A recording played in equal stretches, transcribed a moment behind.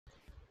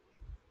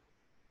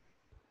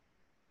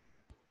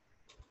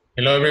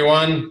Hello,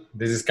 everyone.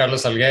 This is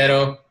Carlos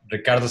Salguero,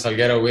 Ricardo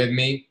Salguero with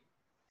me,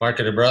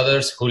 Marketer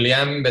Brothers.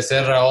 Julian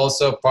Becerra,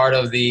 also part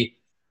of the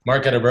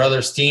Marketer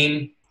Brothers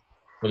team.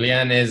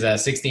 Julian is a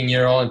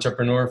 16-year-old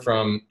entrepreneur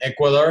from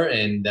Ecuador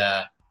and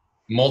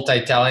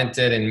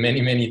multi-talented in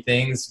many, many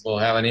things. We'll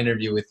have an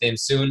interview with him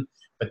soon.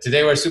 But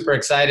today we're super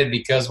excited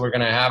because we're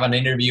going to have an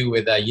interview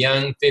with a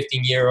young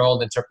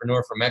 15-year-old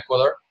entrepreneur from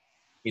Ecuador.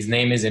 His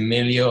name is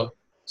Emilio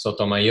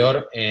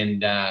Sotomayor,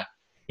 and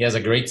he has a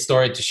great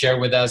story to share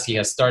with us. He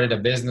has started a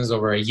business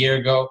over a year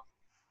ago,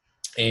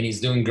 and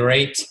he's doing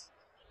great.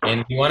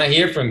 And we want to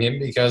hear from him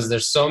because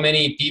there's so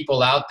many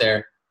people out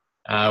there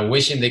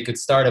wishing they could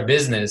start a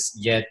business,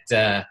 yet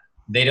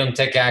they don't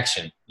take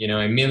action. You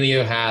know,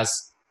 Emilio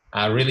has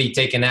really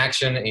taken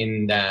action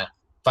in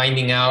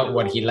finding out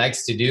what he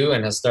likes to do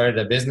and has started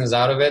a business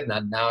out of it.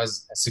 And now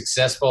is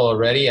successful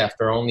already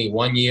after only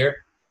 1 year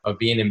of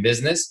being in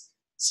business.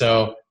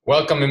 So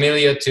welcome,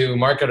 Emilio, to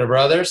Marketer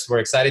Brothers. We're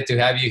excited to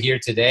have you here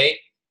today.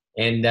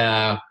 And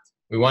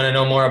we want to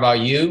know more about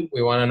you.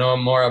 We want to know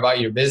more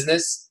about your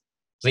business.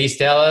 Please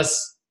tell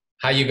us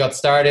how you got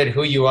started,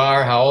 who you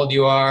are, how old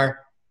you are,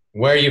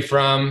 where you're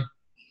from,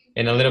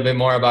 and a little bit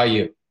more about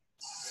you.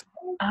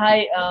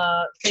 Hi,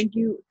 thank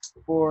you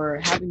for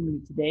having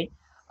me today.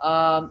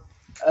 My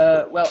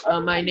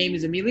name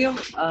is Emilio,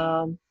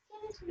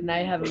 and I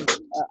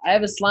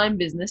have a slime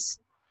business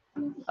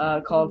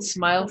called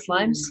Smile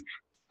Slimes,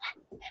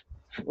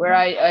 where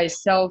I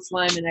sell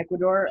slime in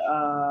Ecuador.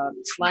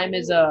 Slime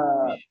is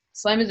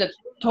a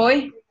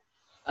toy,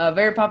 a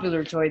very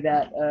popular toy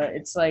that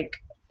it's like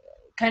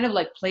kind of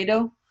like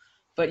Play-Doh,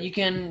 but you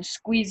can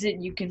squeeze it,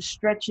 you can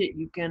stretch it,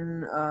 you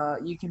can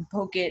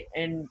poke it,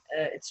 and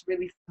it's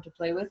really fun to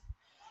play with.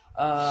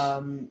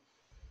 Um,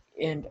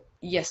 and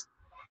yes,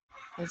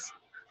 that's,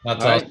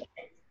 That's All right. awesome.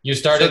 You So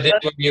started this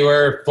when you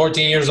were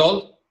 14 years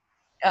old?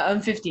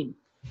 I'm 15.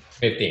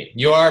 15.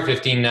 You are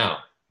 15 now,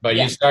 but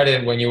Yeah. you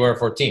started when you were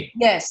 14.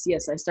 Yes,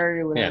 I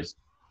started when I yeah. was.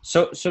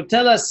 So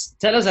tell us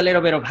a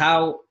little bit of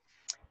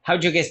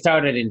how'd you get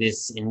started in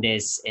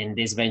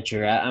this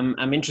venture.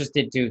 I'm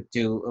interested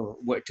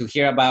to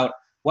hear about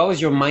what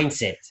was your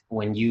mindset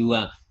when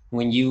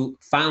you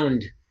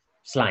found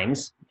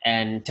slimes,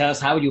 and tell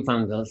us how you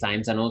found the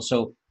slimes, and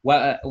also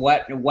what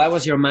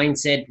was your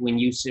mindset when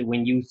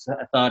you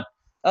thought,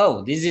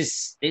 oh, this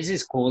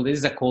is cool, this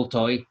is a cool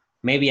toy,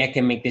 maybe I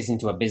can make this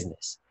into a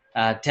business.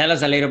 Tell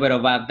us a little bit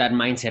about that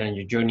mindset and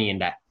your journey in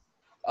that.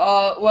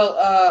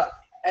 Well,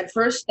 at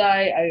first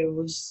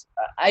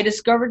I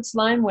discovered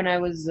slime when I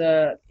was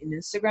in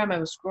Instagram. I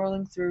was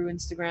scrolling through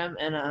Instagram,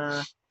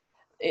 and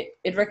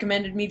it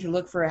recommended me to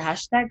look for a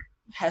hashtag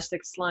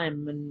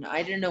slime, and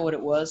I didn't know what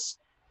it was.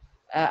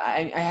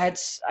 I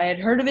had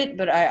heard of it,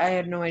 but I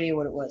had no idea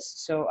what it was.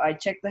 So I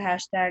checked the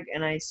hashtag,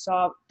 and I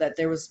saw that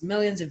there was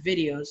millions of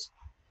videos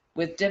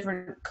with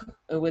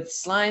with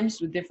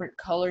slimes with different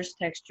colors,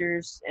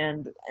 textures,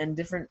 and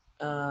different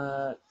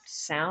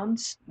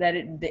sounds that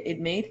it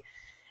made.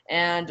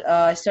 And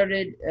I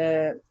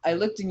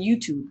looked in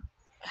YouTube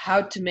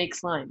how to make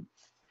slime,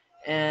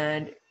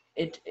 and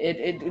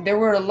there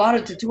were a lot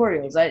of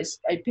tutorials.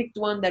 I picked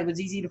one that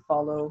was easy to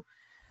follow,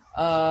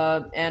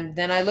 and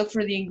then I looked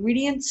for the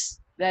ingredients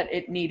that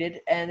it needed,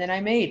 and then I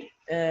made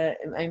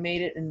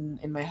it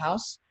in my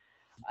house.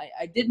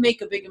 I did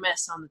make a big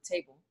mess on the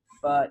table,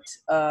 but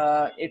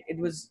it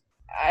was,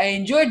 I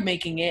enjoyed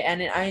making it,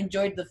 and I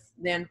enjoyed the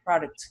end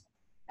product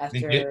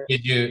Did you, after.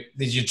 did you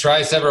did you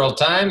try several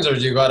times, or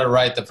did you got it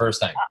right the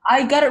first time?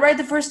 I got it right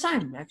the first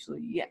time,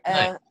 actually. Yeah,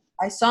 Nice.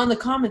 I saw in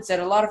the comments that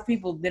a lot of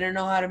people didn't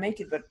know how to make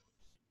it, but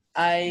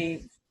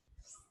I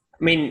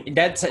I mean,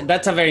 that's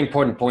a very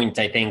important point.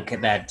 I think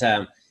that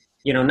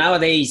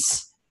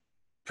nowadays,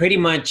 pretty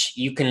much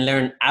you can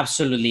learn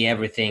absolutely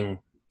everything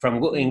from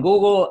in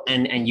Google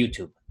and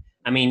YouTube.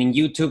 I mean, in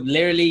YouTube,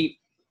 literally,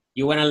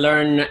 you want to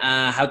learn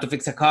how to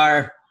fix a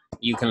car,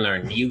 you can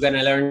learn. You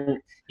gotta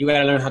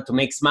learn how to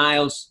make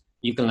smiles,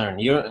 you can learn.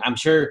 I'm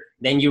sure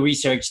then you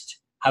researched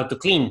how to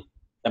clean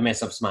the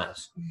mess of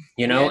smiles,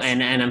 yes.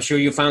 and I'm sure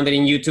you found it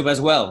in YouTube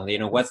as well.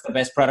 What's the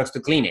best products to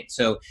clean it.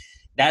 So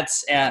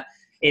that's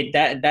it.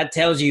 That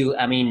tells you.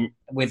 I mean,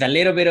 with a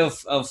little bit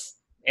of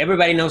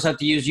everybody knows how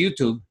to use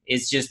YouTube.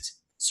 It's just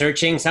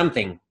searching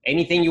something.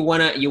 Anything you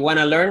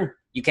wanna learn,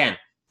 you can.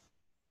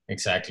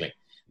 Exactly.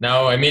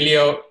 Now,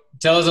 Emilio,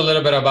 tell us a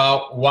little bit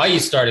about why you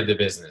started the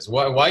business.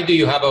 Why do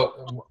you have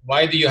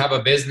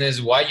a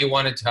business? Why you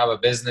wanted to have a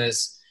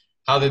business?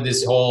 How did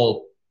this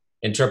whole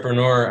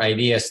entrepreneur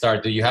idea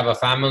start? Do you have a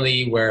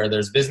family where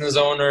there's business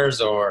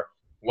owners, or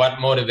what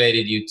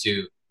motivated you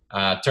to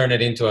turn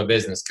it into a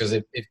business? Because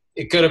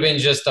it could have been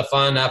just a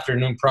fun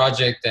afternoon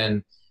project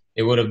and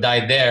it would have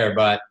died there.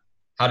 But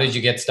how did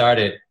you get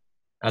started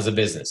as a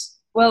business?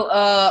 Well,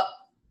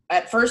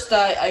 at first,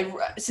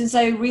 since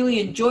I really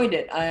enjoyed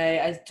it,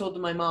 I told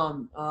my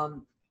mom,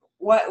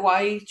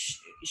 why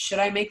should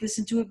I make this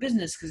into a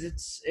business? Because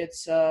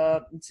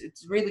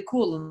it's really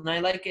cool and I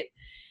like it.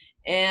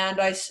 And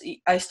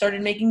I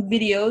started making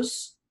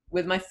videos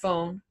with my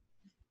phone,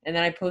 and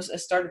then I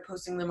started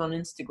posting them on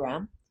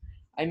Instagram.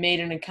 I made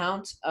an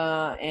account,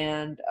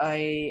 and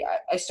I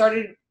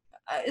started.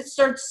 It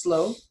started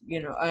slow,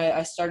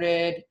 I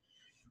started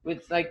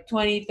with like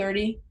 20,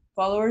 30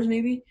 followers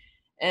maybe,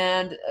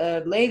 and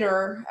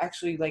later,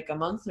 actually like a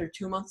month or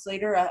 2 months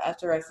later,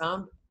 after I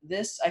found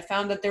this, I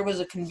found that there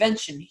was a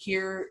convention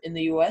here in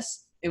the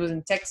US. It was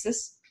in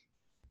Texas.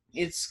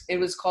 It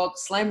was called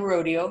Slime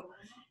Rodeo,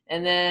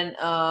 and then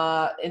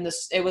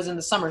it was in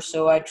the summer,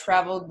 so I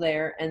traveled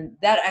there, and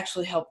that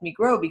actually helped me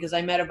grow because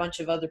I met a bunch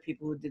of other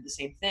people who did the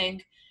same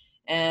thing,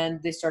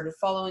 and they started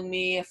following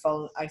me. I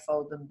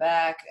followed them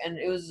back, and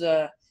it was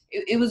a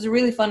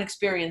really fun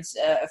experience,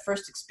 a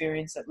first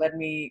experience that let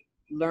me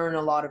learn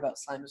a lot about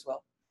slime as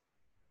well.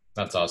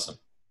 That's awesome.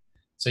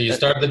 So you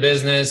start the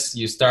business,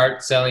 you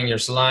start selling your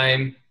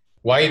slime.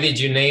 Why did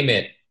you name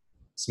it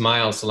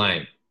Smile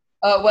Slime?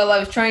 Well, I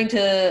was trying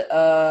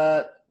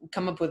to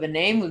come up with a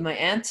name with my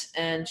aunt,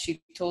 and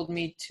she told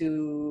me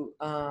to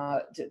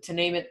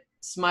name it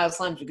Smile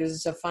Slime because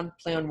it's a fun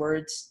play on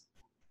words.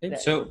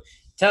 So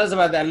tell us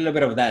about that, a little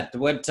bit of that.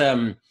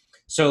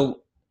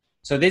 So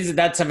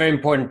that's a very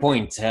important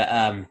point.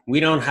 We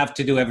don't have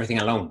to do everything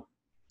alone,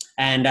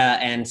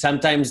 and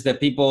sometimes the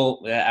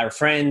people, our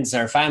friends,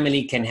 our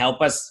family, can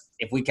help us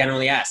if we can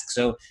only ask.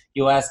 So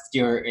you asked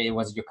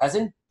was it your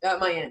cousin?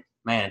 My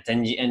aunt,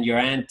 and your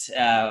aunt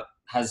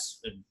has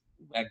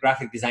a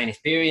graphic design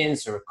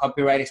experience or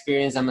copyright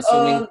experience, I'm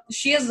assuming.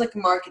 She has like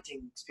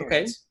marketing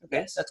experience.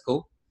 Okay, that's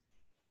cool.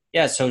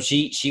 Yeah, so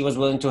she was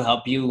willing to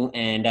help you,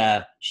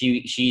 and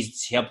she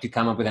helped you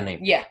come up with a name.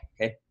 Yeah.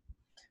 Okay.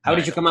 How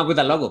did you come up with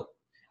a logo?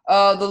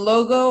 The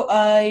logo,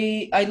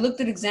 I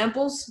looked at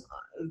examples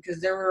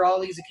because there were all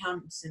these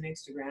accounts in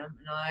Instagram,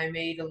 and I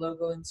made a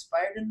logo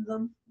inspired in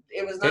them.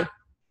 It was not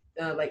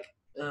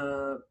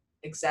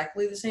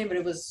exactly the same, but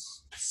it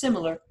was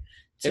similar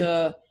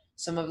to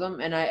some of them,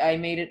 and I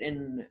made it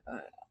in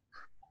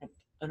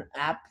an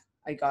app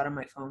I got on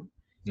my phone.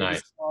 Nice.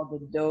 It's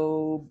called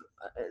Adobe,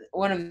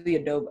 one of the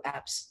Adobe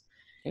apps,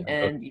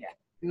 and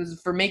it was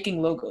for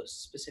making logos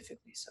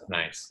specifically. So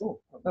nice.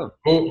 Cool.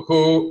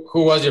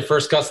 Who was your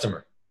first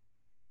customer?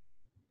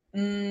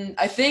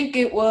 I think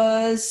it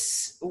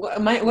was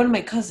one of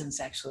my cousins,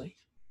 actually.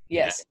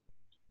 Yes.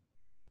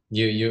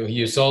 Yeah.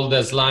 You sold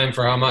the slime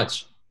for how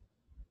much?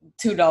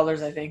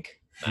 $2, I think.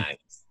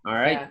 Nice. All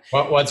right.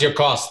 Yeah. What's your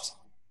cost?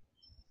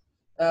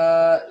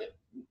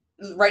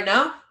 Right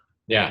now?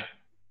 Yeah.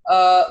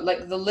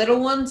 Like the little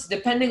ones,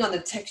 depending on the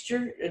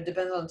texture, it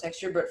depends on the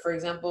texture. But for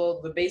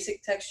example, the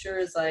basic texture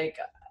is like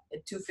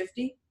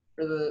 $2.50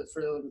 for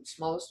the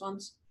smallest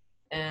ones,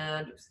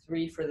 and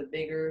 $3 for the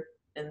bigger,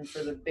 and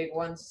for the big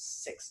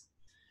ones, $6.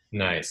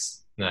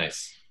 Nice.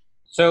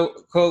 So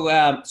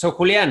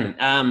Julian,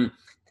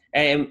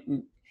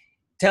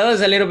 tell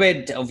us a little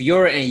bit of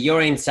your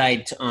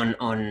insight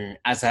on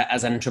as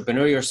an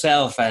entrepreneur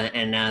yourself,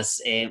 and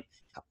as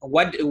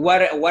what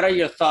are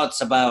your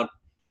thoughts about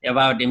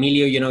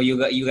Emilio?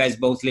 You guys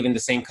both live in the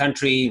same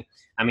country.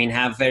 I mean,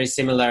 have very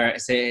similar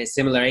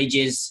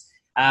ages.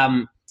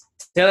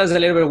 Tell us a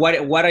little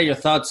bit what are your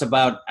thoughts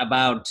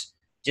about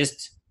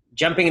just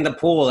jumping in the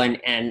pool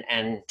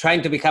and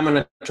trying to become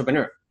an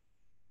entrepreneur?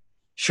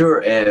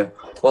 Sure.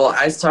 Well,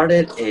 I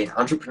started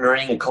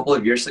entrepreneuring a couple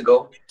of years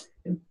ago.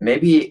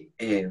 Maybe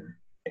a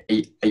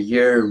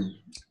year.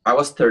 I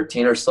was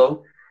 13 or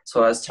so.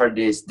 So I started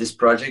this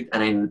project,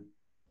 and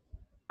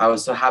I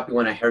was so happy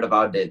when I heard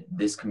about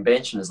this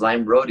convention,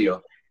 Slime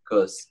Rodeo,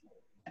 because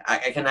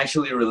I can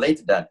actually relate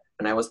to that.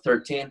 When I was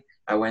 13,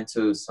 I went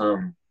to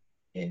some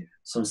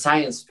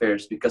science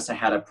fairs because I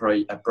had a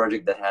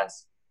project that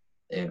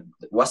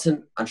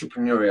wasn't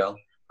entrepreneurial,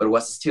 but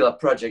was still a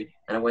project.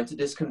 And I went to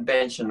this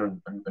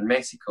convention in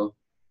Mexico,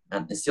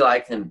 and still I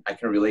can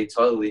relate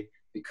totally,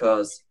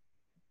 because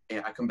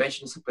a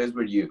convention is a place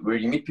where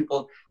you meet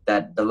people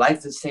that like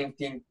the same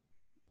thing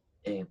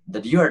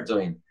that you are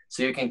doing.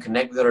 So you can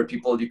connect with other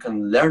people, you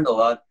can learn a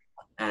lot.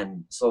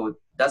 And so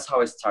that's how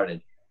I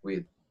started,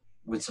 with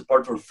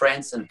support from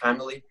friends and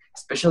family,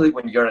 especially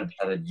when you're at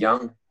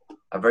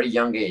a very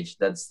young age,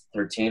 that's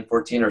 13,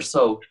 14 or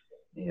so.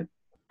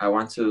 I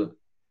want to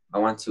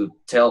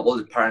tell all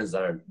the parents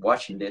that are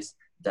watching this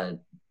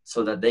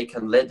so that they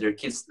can let their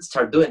kids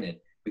start doing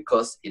it,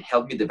 because it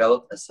helped me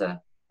develop as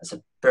a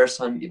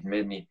person. It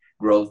made me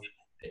grow.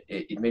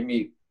 It made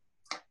me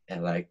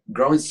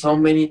grow in so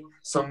many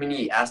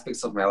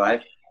aspects of my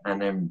life.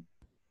 And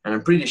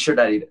I'm pretty sure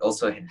that it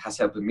also has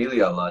helped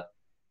Emilio a lot,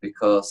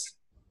 because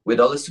with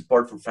all the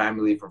support from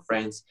family, from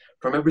friends,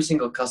 from every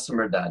single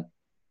customer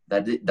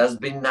that's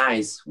been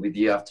nice with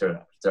you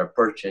after a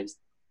purchase,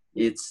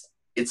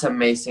 it's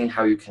amazing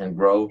how you can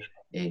grow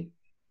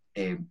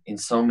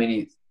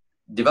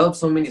develop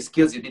so many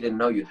skills you didn't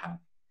know you have.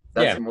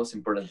 That's the most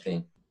important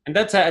thing. And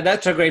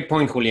that's a great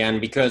point, Julian,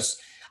 because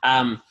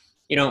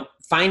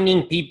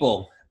finding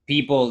people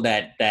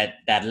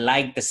that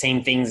like the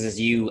same things as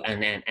you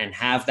and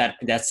have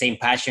that same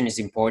passion is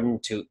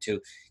important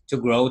to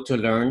grow, to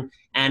learn.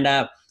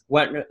 And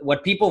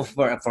what people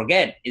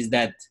forget is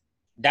that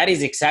that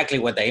is exactly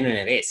what the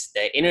internet is.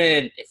 The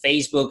internet,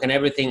 Facebook, and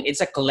everything,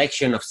 it's a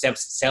collection of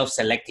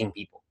self-selecting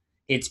people.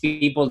 It's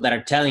people that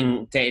are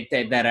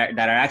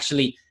that are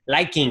actually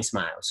liking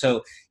smiles.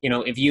 So, you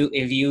know, if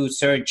you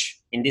search,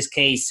 in this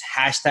case,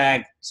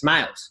 hashtag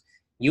smiles,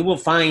 you will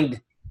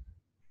find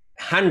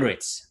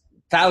hundreds,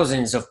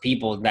 thousands of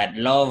people that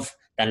love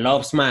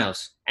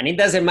smiles. And it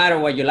doesn't matter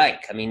what you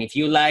like. I mean, if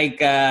you like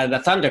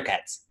the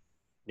Thundercats,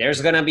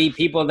 there's gonna be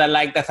people that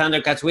like the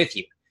Thundercats with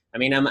you. I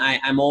mean,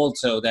 I'm old,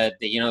 so that,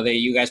 you know, that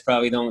you guys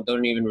probably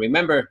don't even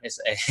remember,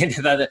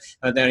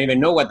 don't even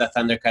know what the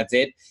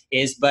Thundercats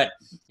is. But,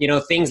 you know,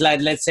 things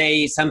like, let's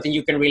say, something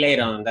you can relate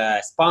on,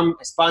 the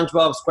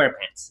SpongeBob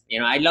SquarePants.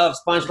 You know, I love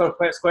SpongeBob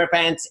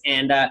SquarePants,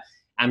 and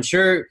I'm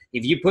sure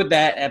if you put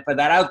that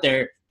out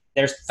there,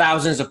 there's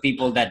thousands of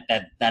people that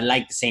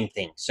like the same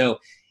thing. So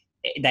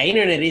the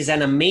internet is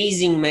an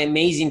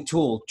amazing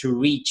tool to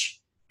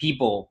reach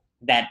people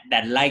that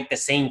like the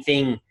same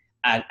thing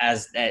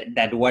as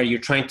that what you're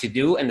trying to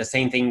do, and the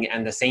same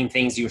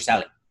things you're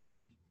selling.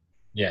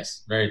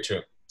 Yes, very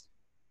true.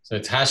 So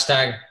it's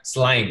hashtag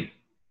slime,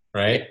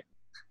 right?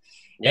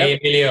 Yep. Hey,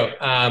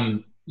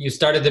 Emilio, you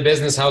started the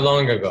business how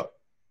long ago?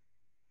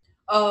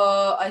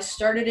 I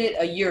started it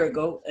a year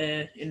ago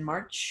in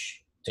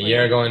March. A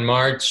year ago in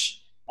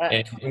March.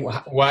 And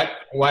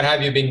what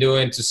have you been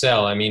doing to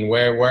sell? I mean,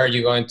 where are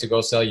you going to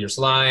go sell your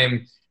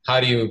slime?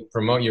 How do you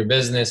promote your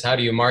business? How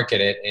do you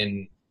market it?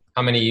 And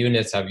how many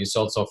units have you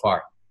sold so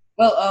far?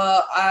 Well,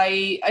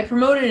 I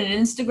promote it on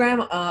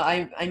Instagram.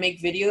 I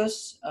make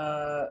videos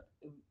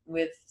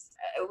with,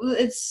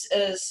 it's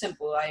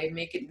simple. I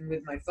make it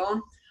with my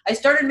phone. I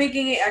started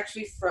making it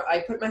actually I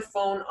put my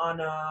phone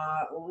on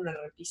una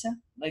repisa,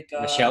 like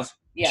a shelf.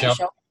 Yeah,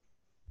 shelf.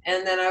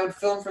 And then I would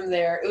film from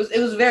there. It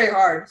was very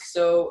hard,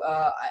 so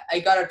I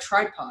got a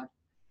tripod.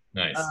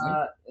 Nice.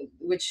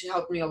 Which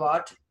helped me a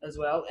lot as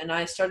well. And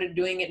I started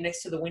doing it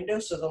next to the window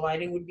so the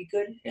lighting would be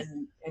good,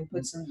 and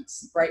put some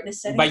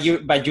brightness settings.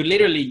 But you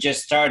literally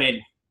just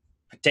started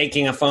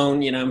taking a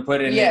phone, you know, and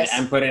put it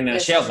in a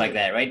shelf like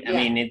that, right? Yeah. I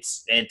mean,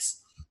 it's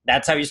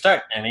that's how you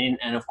start. I mean,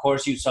 and of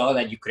course you saw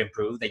that you could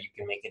improve, that you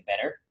can make it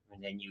better,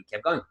 and then you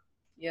kept going.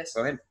 Yes.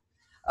 Go ahead.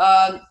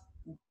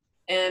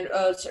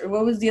 Sorry,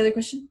 what was the other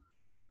question?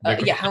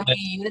 Yeah, how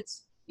many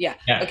units? Yeah.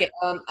 Okay.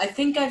 I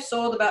think I've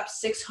sold about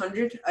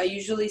 600. I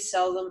usually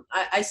sell them.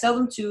 I sell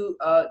them to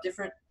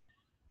different.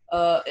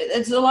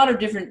 It's a lot of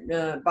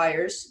different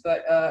buyers,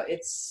 but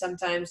it's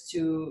sometimes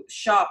to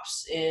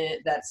shops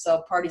that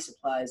sell party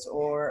supplies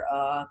or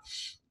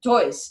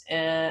toys,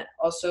 and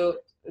also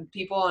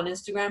people on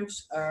Instagram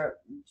are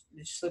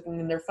just looking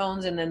in their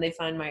phones, and then they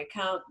find my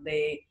account.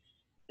 They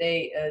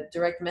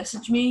direct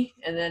message me,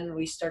 and then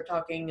we start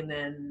talking, and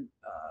then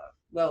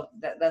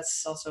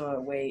that's also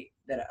a way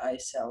that I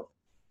sell.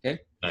 Okay.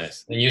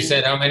 Nice. And you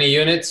said how many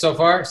units so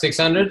far?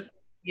 600?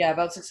 Yeah,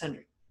 about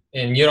 600.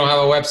 And you don't have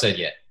a website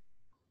yet?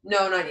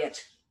 No, not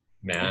yet.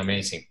 Man,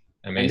 amazing.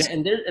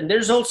 And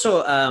there's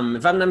also,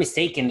 if I'm not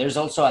mistaken, there's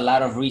also a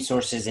lot of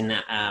resources in,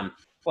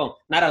 well,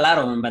 not a lot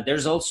of them, but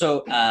there's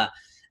also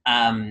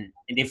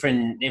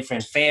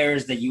different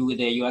fairs that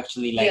you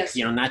actually like, yes.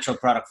 You know, natural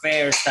product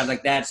fairs, stuff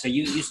like that. So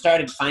you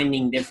started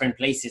finding different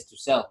places to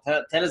sell.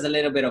 Tell us a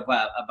little bit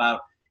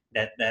about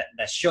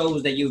the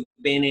shows that you've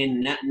been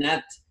in,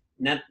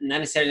 not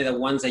necessarily the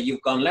ones that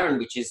you've gone learn,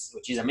 which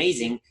is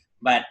amazing,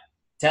 but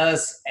tell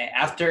us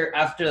after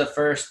the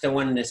first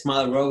one, the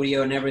small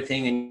rodeo and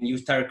everything, and you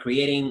start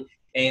creating,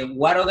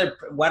 what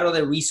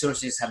other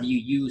resources have you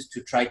used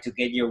to try to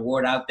get your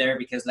word out there?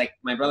 Because like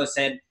my brother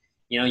said,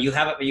 you know, you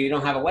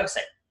don't have a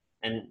website,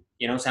 and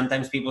you know,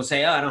 sometimes people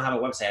say, oh, I don't have a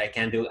website, I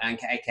can't do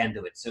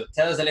it. So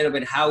tell us a little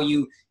bit how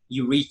you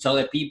reached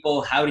other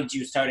people. How did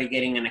you start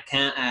getting an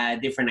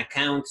account, different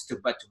accounts to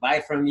buy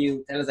from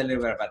you? Tell us a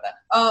little bit about that.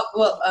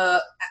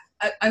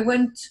 I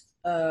went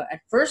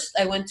at first.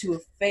 I went to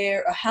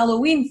a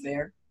Halloween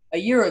fair a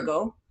year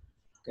ago,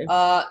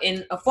 okay.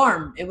 In a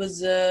farm. It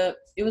was a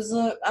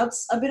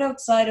bit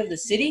outside of the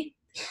city.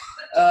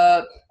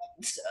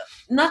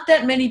 Not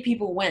that many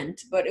people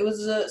went, but it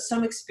was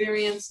some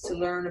experience to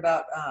learn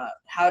about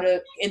how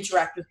to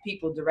interact with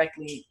people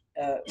directly,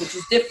 which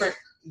is different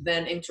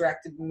than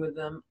interacting with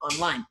them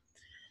online.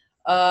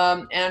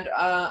 And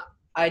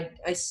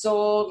I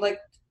sold, like,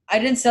 I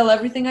didn't sell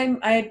everything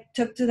I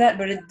took to that,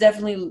 but it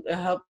definitely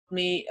helped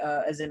me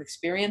as an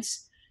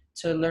experience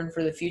to learn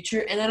for the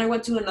future. And then I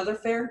went to another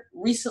fair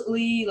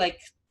recently, like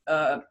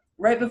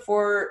right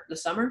before the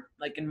summer,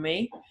 like in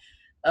May.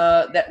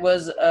 That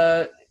was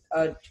a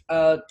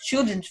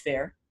children's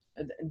fair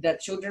that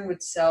children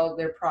would sell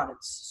their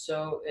products.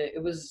 So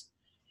it was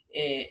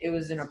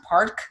in a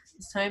park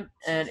this time,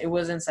 and it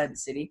was inside the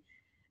city,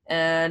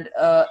 and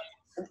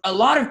a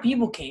lot of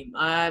people came.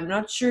 I'm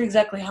not sure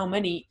exactly how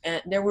many,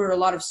 and there were a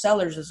lot of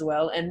sellers as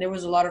well, and there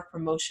was a lot of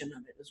promotion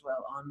of it as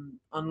well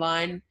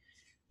online,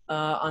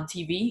 on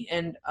TV,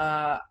 and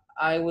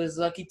I was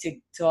lucky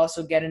to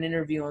also get an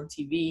interview on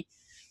TV,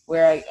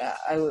 where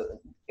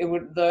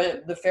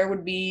the fair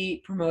would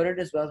be promoted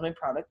as well as my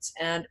products,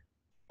 and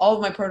all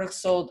of my products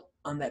sold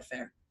on that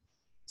fair.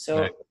 So.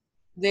 Right.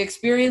 the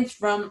experience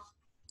from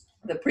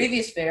the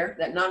previous fair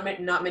that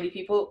not many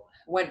people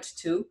went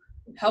to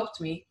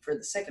helped me for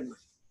the second one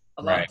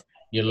a lot. Right.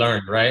 You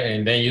learned, right?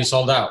 And then you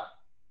sold out.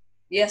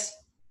 Yes.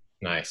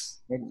 Nice.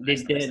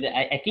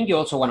 I think you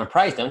also won a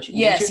prize, don't you?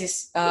 Yes,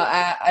 yes.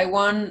 I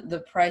won the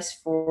prize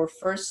for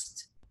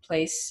first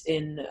place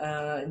in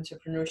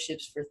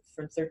entrepreneurships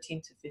from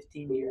 13 to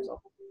 15 years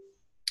old.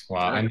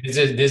 Wow. And this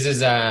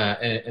is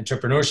an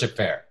entrepreneurship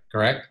fair,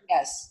 correct?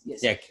 Yes,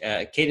 yes. Yeah,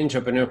 kid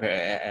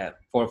entrepreneur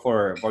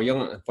for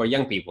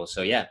young people.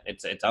 So yeah,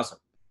 it's awesome.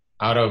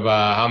 Out of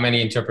how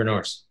many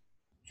entrepreneurs?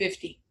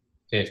 50.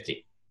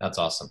 50. That's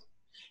awesome.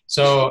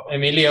 So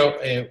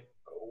Emilio,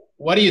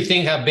 what do you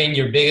think have been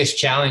your biggest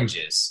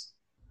challenges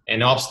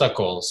and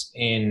obstacles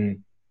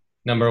in,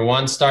 number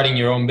one, starting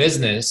your own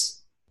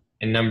business,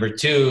 and number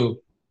two,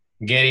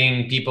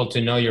 getting people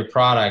to know your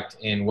product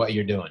and what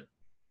you're doing?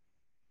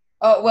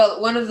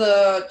 Well, one of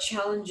the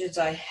challenges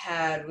I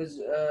had was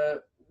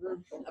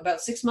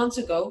about 6 months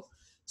ago,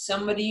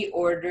 somebody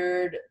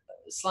ordered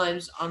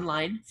slimes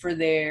online for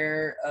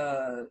their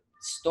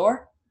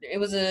store. It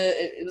was a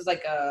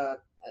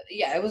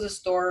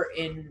store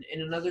in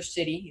another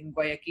city in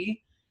Guayaquil.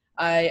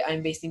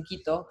 I'm based in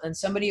Quito, and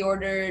somebody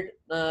ordered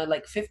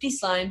like 50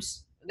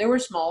 slimes. They were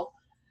small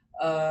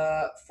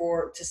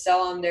to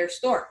sell on their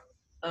store.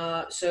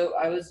 So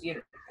I was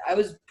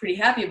pretty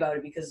happy about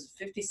it because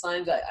 50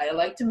 slimes, I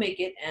like to make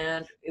it,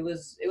 and it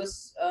was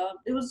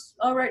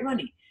all right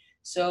money.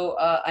 So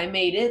I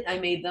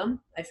made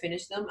them, I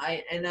finished them,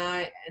 and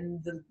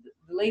the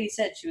lady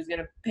said she was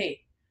gonna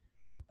pay,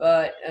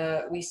 but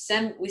we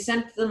sent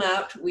them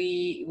out,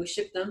 we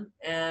shipped them,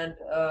 and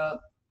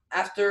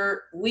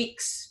after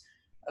weeks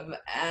of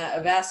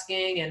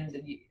asking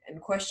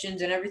and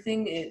questions and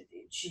everything,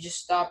 she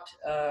just stopped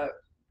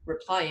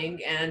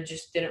replying and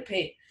just didn't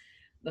pay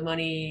the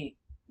money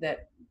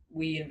that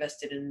we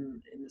invested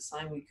in the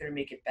slime. We couldn't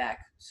make it back.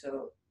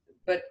 So,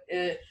 but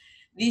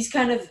these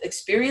kind of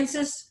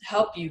experiences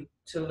help you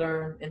to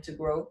learn and to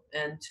grow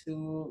and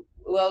to,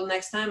 well,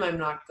 next time I'm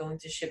not going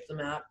to ship them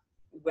out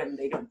when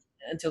they don't,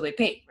 until they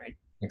pay, right?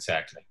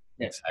 Exactly.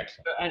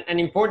 Exactly. An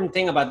important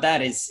thing about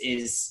that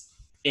is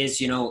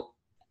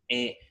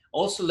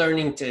also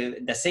learning to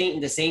the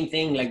same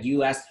thing, like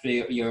you asked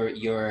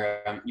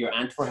your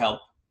aunt for help.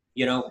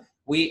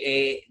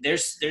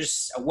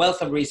 There's a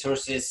wealth of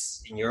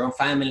resources in your own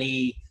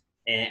family,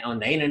 on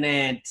the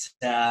internet,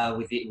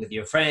 with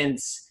your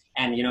friends,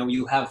 and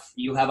you have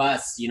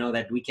us,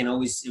 that you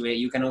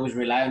can always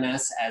rely on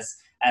us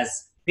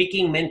as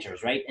picking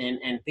mentors, right?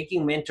 And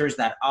picking mentors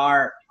that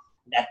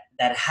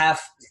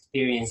have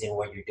experience in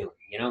what you're doing.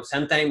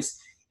 Sometimes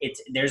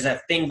there's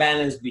a thin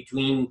balance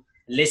between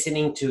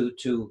listening to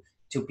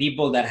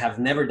people that have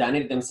never done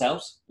it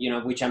themselves,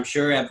 which I'm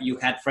sure you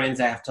had friends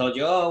that have told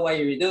you, oh, why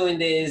are you doing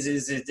this?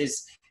 Is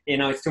this,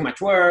 it's too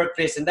much work,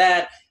 this and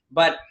that.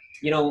 But,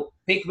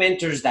 pick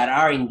mentors that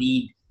are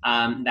indeed,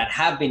 that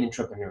have been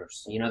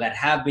entrepreneurs, that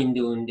have been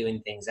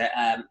doing things.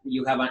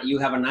 You have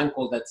an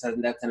uncle that's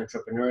an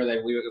entrepreneur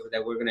that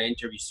we're going to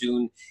interview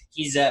soon.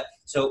 He's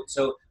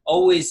so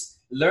always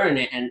learn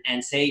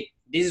and say,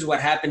 this is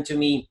what happened to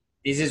me.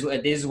 This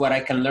is what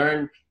I can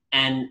learn.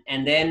 And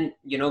then,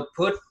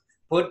 put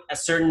a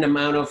certain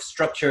amount of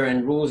structure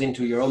and rules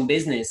into your own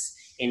business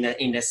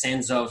in the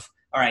sense of,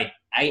 all right,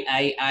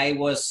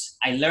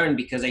 I learned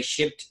because I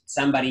shipped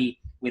somebody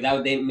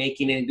without them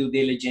making any due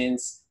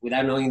diligence,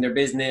 without knowing their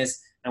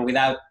business, and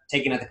without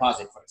taking a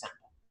deposit, for example,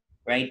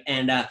 right?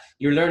 And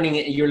you're learning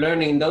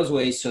in those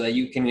ways so that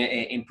you can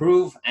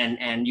improve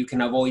and you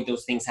can avoid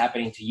those things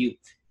happening to you.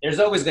 There's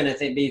always going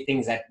to be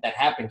things that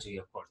happen to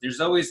you, of course. There's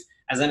always,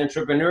 as an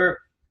entrepreneur,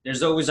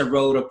 there's always a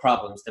road of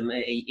problems.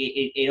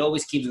 It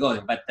always keeps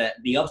going, but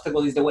the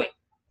obstacle is the way.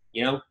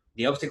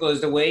 The obstacle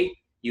is the way.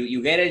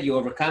 You get it, you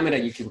overcome it,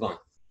 and you keep going.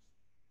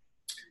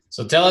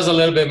 So tell us a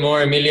little bit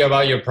more, Emilio,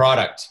 about your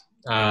product,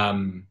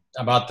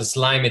 about the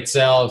slime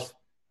itself,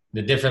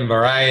 the different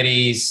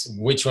varieties,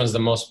 which one's the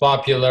most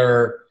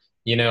popular,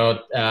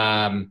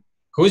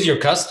 who's your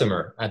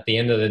customer at the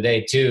end of the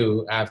day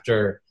too,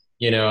 after,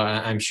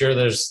 I'm sure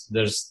there's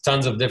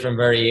tons of different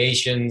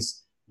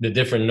variations, the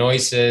different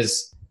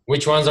noises.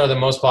 Which ones are the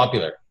most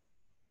popular?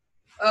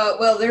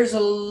 Well, there's a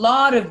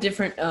lot of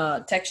different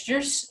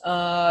textures.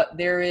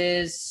 There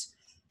is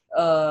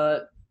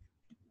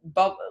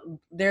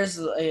there's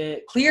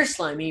a clear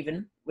slime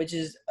even, which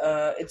is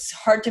it's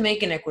hard to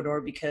make in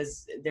Ecuador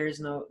because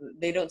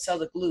they don't sell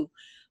the glue.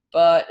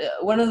 But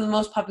one of the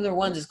most popular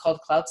ones is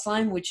called Cloud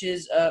Slime, which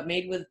is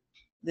made with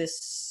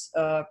this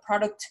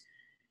product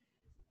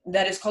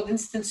that is called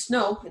Instant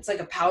Snow. It's like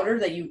a powder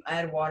that you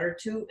add water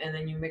to, and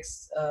then you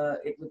mix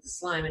it with the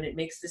slime, and it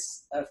makes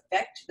this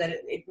effect that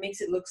it makes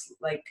it looks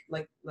like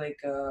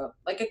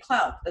a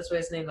cloud. That's why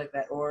it's named like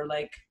that, or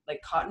like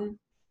cotton.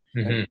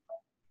 Mm-hmm.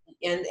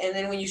 And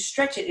then when you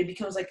stretch it, it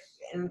becomes like,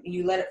 and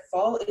you let it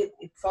fall, it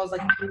falls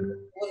like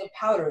a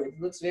powder. It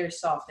looks very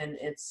soft, and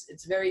it's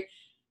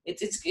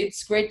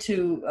great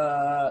to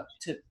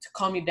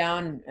calm you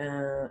down.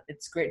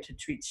 It's great to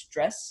treat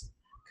stress.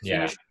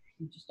 Yeah.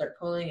 you just start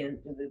pulling and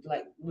it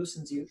like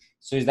loosens you.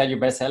 So is that your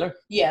bestseller?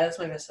 Yeah, that's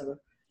my bestseller.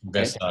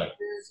 Best time.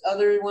 There's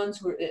other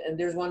ones and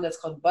there's one that's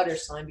called butter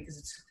slime because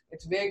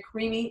it's very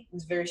creamy,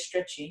 it's very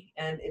stretchy,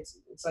 and it's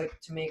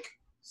like to make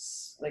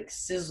like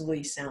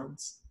sizzly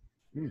sounds.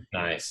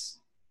 Nice.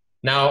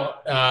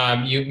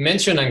 Now, you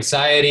mentioned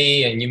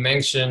anxiety and you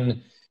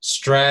mentioned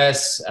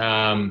stress.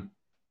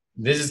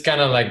 This is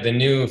kind of like the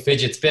new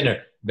fidget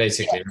spinner,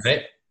 basically,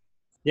 right?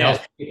 Yeah.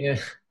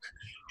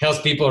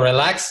 Helps people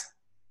relax.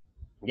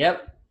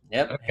 Yep.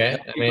 Okay.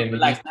 I mean,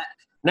 Like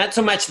not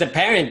so much the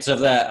parents of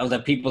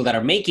the people that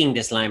are making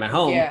the slime at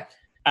home. Yeah.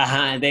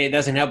 They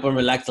doesn't help them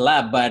relax a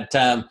lot, but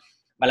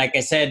like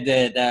I said,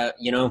 the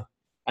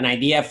an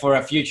idea for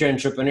a future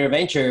entrepreneur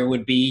venture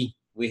would be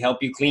we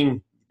help you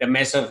clean the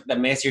mess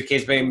your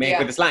kids make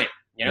with the slime.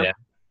 You know? Yeah.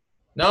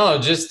 No,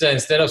 just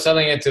instead of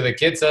selling it to the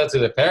kids, sell it to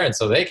the parents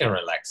so they can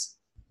relax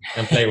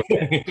and play with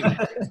it.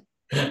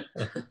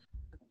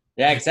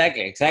 Yeah,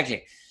 exactly.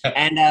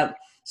 And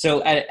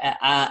so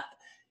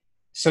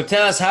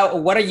tell us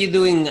what are you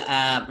doing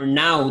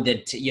now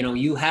that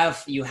you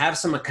have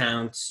some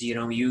accounts,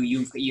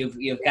 you've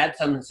got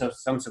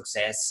some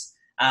success.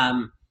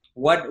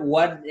 What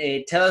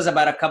tell us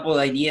about a couple of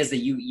ideas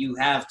that you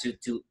have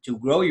to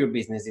grow your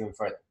business even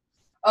further.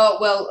 Oh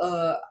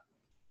well,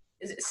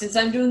 since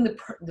I'm doing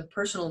the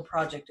personal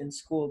project in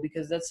school,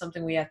 because that's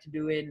something we have to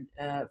do in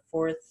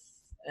fourth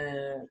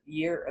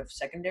year of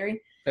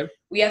secondary. Okay.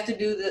 We have to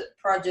do the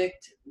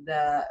project.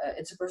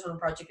 It's a personal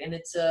project, and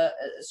it's a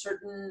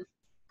certain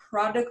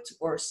product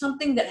or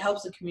something that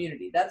helps the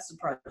community. That's the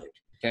project.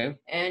 Okay.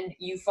 And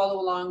you follow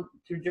along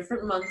through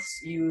different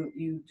months.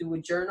 You do a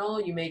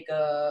journal. You make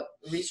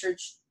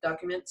research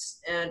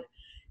documents, and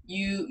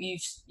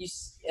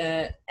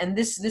and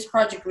this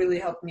project really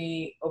helped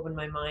me open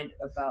my mind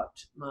about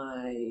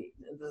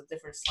the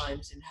different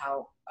slimes and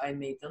how I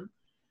made them.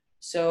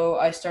 So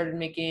I started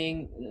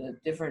making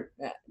different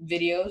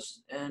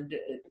videos, and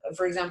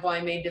for example, I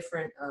made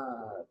different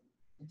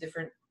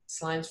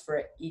slimes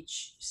for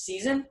each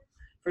season.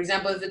 For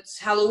example, if it's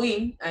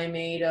Halloween, I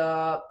made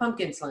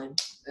pumpkin slime,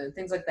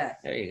 things like that.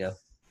 There you go.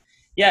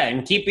 Yeah,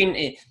 and keeping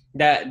it,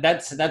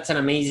 that's an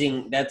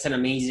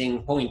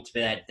amazing point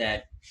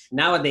that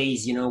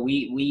nowadays,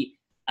 we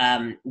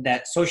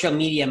that social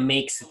media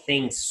makes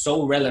things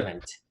so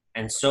relevant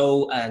and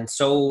so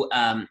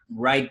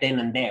right then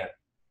and there,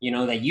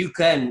 that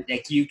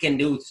you can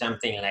do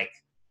something like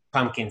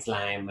pumpkin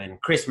slime and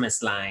Christmas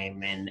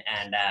slime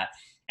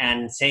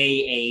and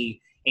say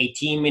a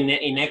team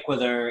in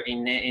Ecuador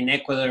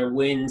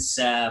wins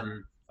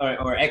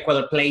or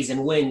Ecuador plays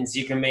and wins,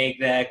 you can make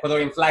the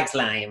Ecuadorian flag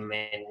slime,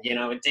 and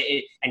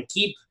and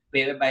keep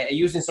by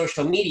using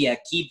social media,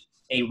 keep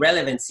a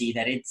relevancy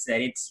that it's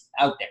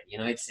out there.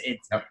 Yep.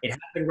 It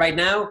happened right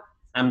now.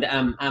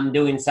 I'm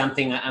doing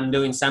something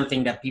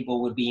that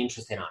people would be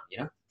interested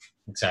on.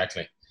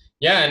 Exactly.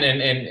 Yeah,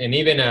 and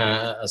even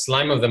a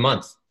slime of the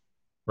month,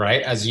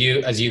 right? As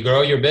you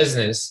grow your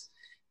business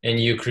and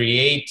you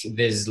create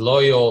this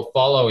loyal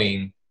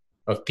following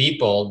of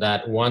people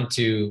that want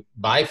to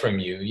buy from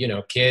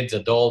you, kids,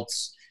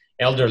 adults,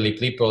 elderly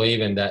people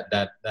even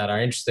that are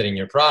interested in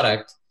your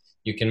product,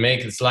 you can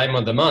make the slime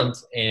of the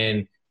month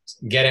and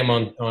get them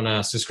on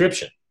a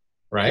subscription,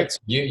 right? So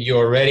you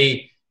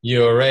already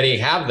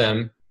have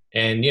them,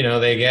 and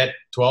they get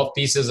 12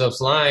 pieces of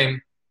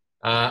slime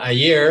a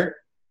year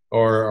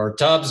or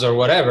tubs or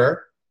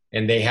whatever,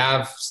 and they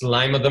have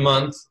slime of the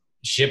month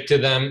shipped to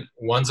them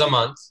once a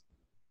month,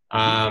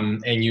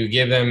 and you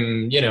give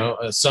them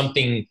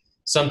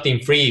something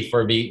free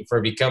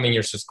for becoming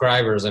your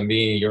subscribers and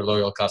being your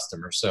loyal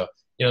customers. So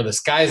the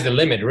sky's the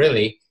limit,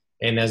 really.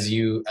 And as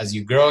you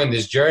grow in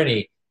this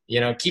journey,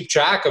 keep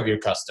track of your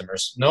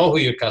customers, know who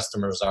your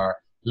customers are,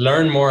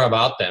 learn more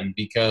about them,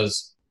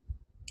 because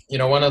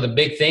one of the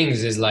big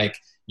things is like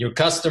your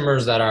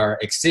customers that are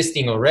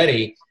existing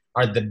already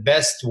are the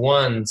best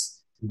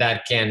ones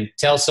that can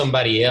tell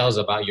somebody else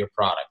about your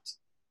product.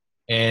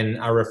 And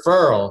a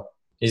referral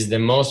is the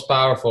most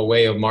powerful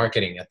way of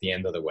marketing at the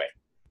end of the way.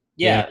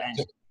 Yeah.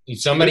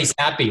 If somebody's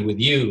happy with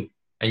you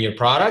and your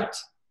product,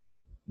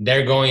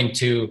 they're going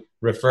to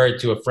refer it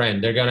to a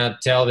friend. They're going to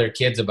tell their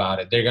kids about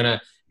it. They're going to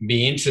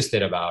be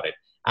interested about it.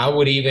 I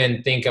would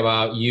even think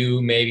about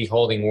you maybe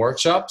holding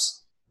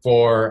workshops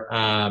for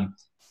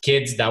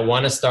kids that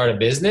want to start a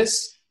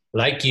business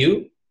like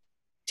you.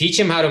 Teach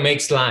them how to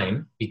make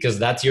slime, because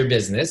that's your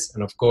business.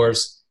 And of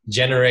course,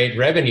 generate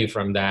revenue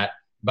from that,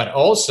 but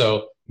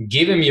also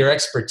give them your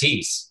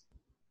expertise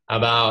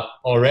about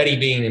already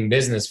being in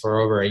business for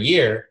over a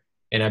year.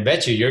 And I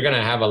bet you're going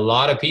to have a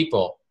lot of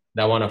people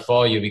that want to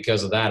follow you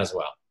because of that as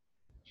well.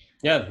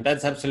 Yeah,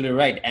 that's absolutely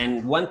right.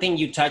 And one thing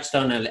you touched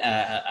on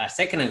a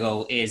second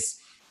ago is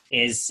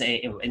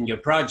in your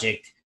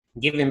project,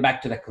 giving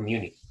back to the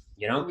community.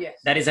 Yes.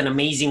 That is an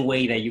amazing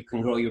way that you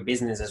can grow your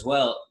business as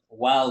well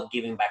while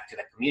giving back to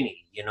the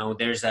community.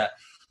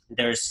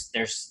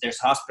 There's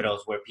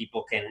hospitals where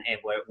people can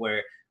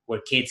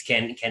kids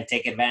can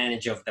take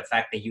advantage of the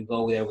fact that you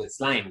go there with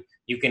slime.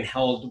 You can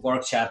hold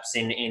workshops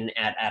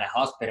at a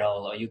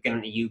hospital, or you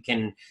can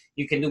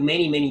do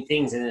many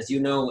things. And as you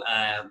know,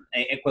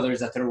 Ecuador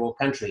is a third world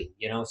country.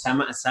 You know,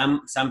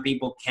 some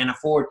people can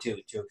afford to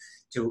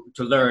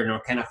learn or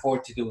can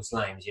afford to do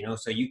slimes. You know,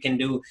 so you can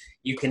do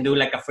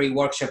like a free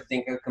workshop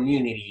in a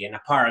community in a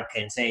park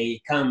and say,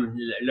 come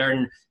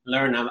learn.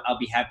 I'll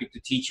be happy to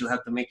teach you how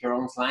to make your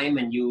own slime,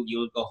 and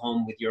you'll go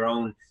home with your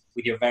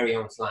very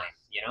own slime.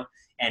 You know,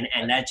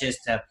 and that just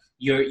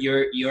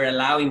you're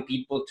allowing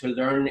people to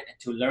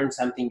learn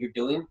something you're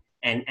doing,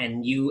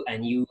 and you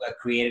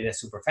created a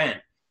super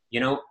fan. You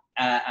know,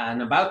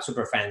 and about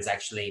super fans,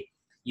 actually,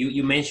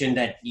 you mentioned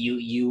that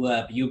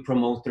you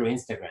promote through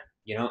Instagram.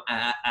 You know,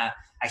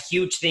 a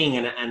huge thing,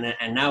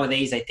 and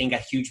nowadays I think a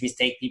huge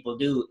mistake people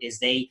do is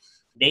they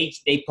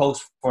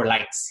post for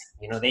likes.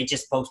 You know, they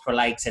just post for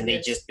likes, and they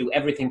just do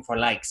everything for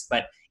likes.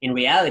 But in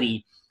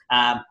reality,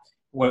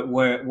 where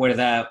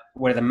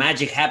the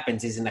magic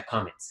happens is in the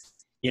comments.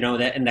 You know,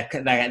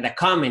 the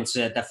comments,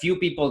 the few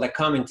people that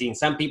commenting.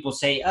 Some people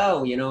say,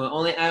 oh, you know,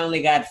 I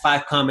only got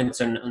 5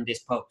 comments on this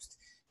post.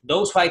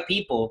 Those 5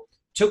 people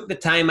took the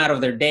time out of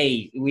their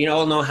day. We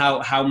all know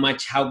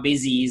how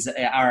busy is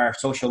our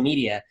social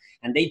media,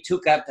 and they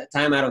took up the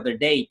time out of their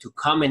day to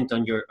comment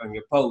on your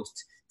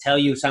post, tell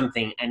you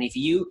something. And if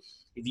you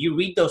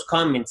read those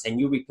comments and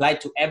you reply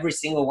to every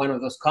single one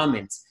of those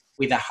comments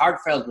with a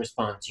heartfelt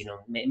response, you know,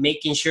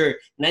 making sure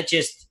not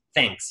just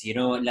thanks, you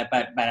know,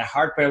 but a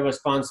heartfelt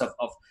response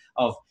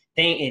of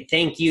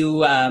thank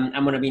you, I'm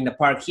going to be in the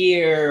park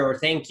here, or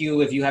thank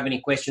you, if you have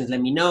any questions,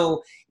 let me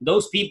know.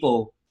 Those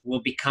people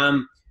will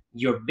become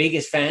your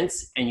biggest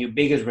fans and your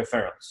biggest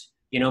referrals,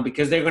 you know,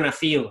 because they're going to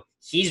feel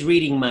he's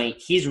reading my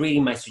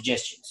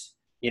suggestions,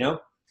 you know.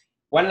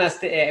 One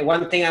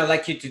thing I would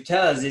like you to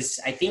tell us is,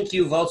 I think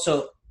you've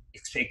also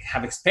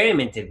have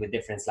experimented with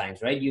different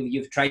slimes, right?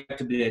 You've tried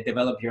to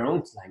develop your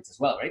own slimes as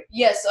well, right?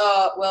 Yes.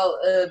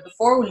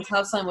 Before, when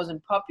cloud slime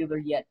wasn't popular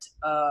yet,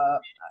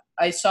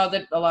 I saw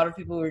that a lot of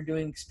people were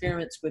doing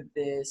experiments with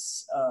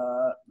this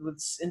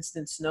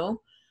instant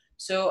snow.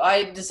 So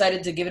I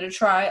decided to give it a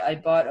try. I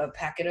bought a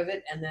packet of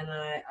it, and then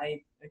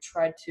I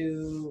tried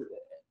to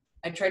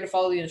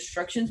follow the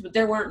instructions, but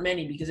there weren't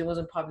many because it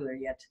wasn't popular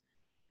yet.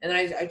 And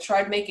then I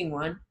tried making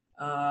one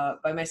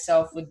by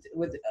myself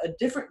with a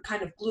different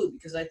kind of glue,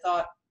 because I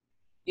thought,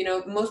 you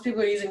know, most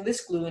people are using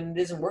this glue and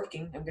it isn't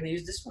working. I'm going to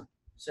use this one.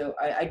 So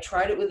I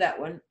tried it with that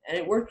one, and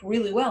it worked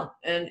really well.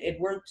 And it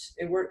worked.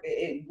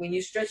 When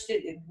you stretched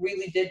it, it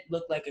really did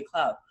look like a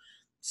cloud.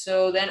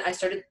 So then I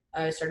started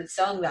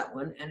selling that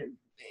one, and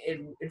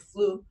it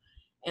flew,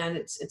 and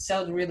it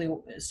sold really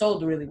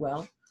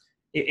well.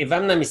 If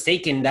I'm not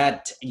mistaken,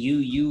 that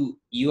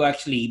you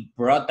actually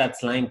brought that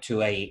slime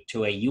to a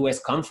US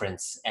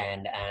conference,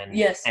 and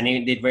yes, and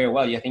it did very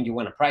well. I think you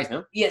won a prize,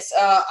 no? Yes,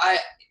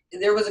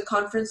 there was a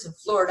conference in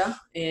Florida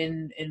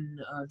in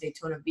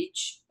Daytona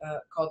Beach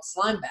called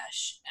Slime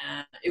Bash,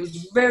 and it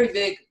was very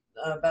big.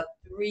 About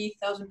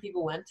 3,000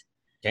 people went.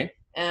 Okay.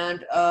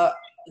 And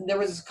there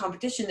was a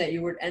competition that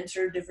you would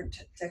enter different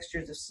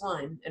textures of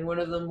slime, and one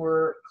of them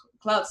were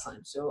cloud slime.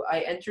 So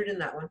I entered in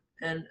that one,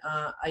 and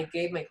I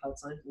gave my cloud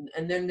slime.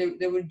 And then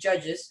there were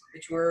judges,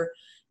 which were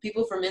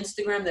people from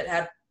Instagram that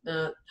had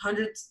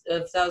hundreds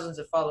of thousands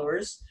of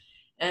followers,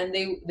 and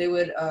they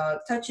would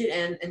touch it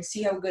and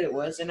see how good it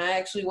was. And I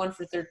actually won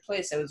for 3rd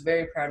place. I was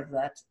very proud of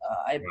that.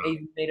 I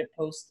even made a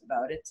post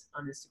about it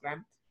on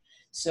Instagram.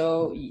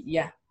 So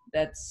yeah.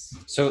 That's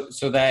so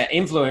the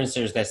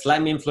influencers, the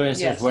slime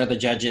influencers, yes, were the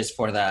judges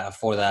for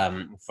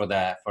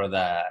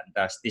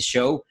this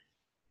show.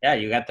 Yeah,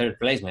 you got 3rd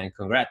place, man.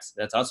 Congrats.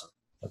 That's awesome.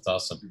 That's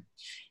awesome.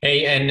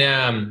 Hey,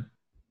 and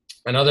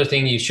another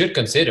thing you should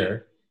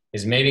consider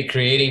is maybe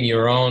creating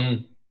your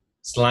own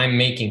slime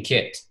making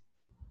kit.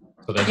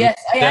 So that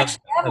yes, I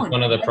actually have one.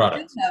 One of the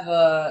products. I do have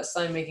a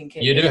slime making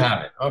kit. You do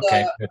have it.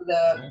 Okay.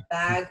 The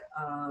bag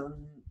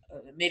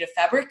made of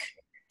fabric.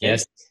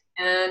 Yes.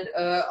 And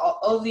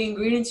all the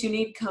ingredients you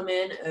need come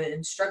in.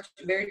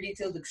 Very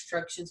detailed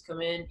instructions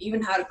come in.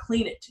 Even how to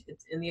clean it.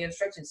 It's in the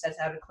instructions says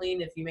how to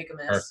clean if you make a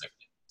mess. Perfect.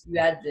 You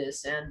add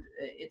this, and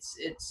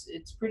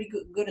it's pretty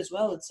good as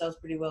well. It sells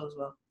pretty well as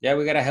well. Yeah,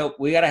 we gotta help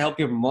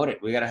you promote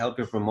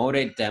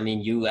it. I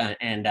mean, you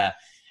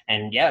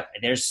and yeah,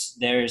 there's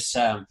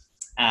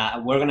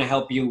we're gonna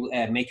help you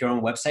make your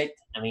own website.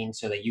 I mean,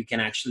 so that you can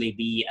actually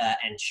be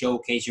and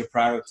showcase your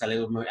products a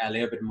little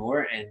bit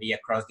more and be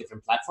across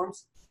different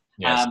platforms.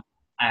 Yes.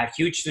 A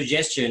huge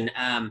suggestion.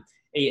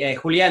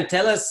 Julian,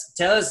 tell us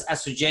a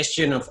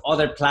suggestion of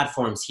other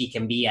platforms he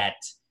can be at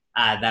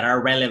that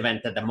are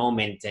relevant at the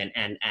moment,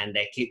 and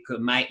that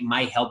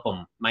might help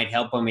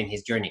him in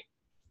his journey.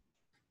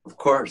 Of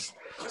course.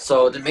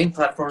 So the main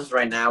platforms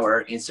right now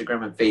are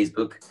Instagram and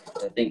Facebook.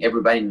 I think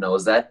everybody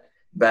knows that.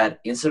 But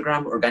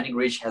Instagram organic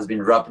reach has been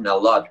dropping a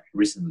lot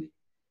recently.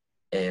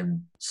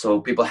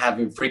 So people have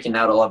been freaking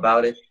out all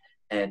about it.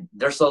 And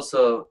there's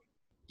also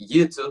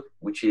YouTube,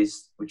 which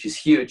is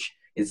huge.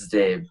 It's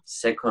the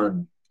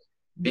second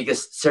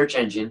biggest search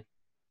engine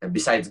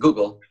besides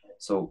Google.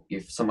 So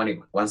if somebody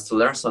wants to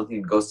learn something,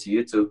 it goes to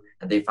YouTube,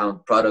 and they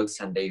found products,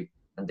 and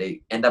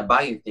they end up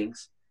buying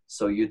things.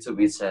 So YouTube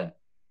is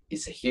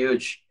a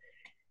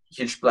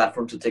huge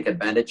platform to take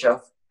advantage of.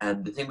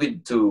 And the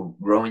thing to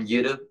grow on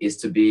YouTube is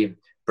to be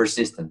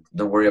persistent.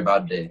 Don't worry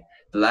about the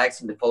likes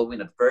and the following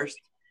at first.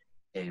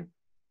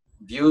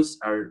 Views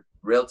are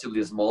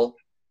relatively small.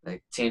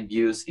 Like 10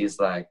 views is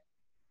like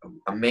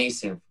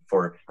amazing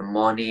for a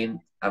month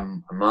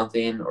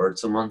in or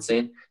 2 months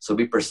in. So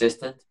be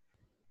persistent.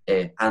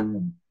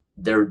 And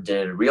the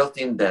real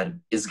thing that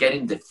is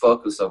getting the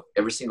focus of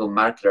every single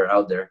marketer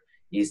out there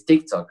is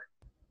TikTok.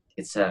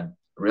 It's a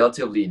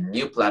relatively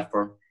new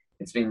platform.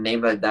 It's been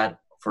named like that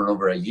for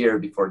over a year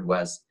before it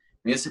was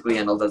Musical.ly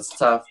and all that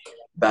stuff.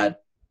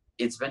 But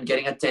it's been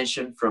getting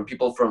attention from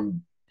people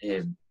from,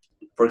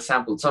 for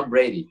example, Tom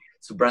Brady,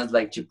 to brands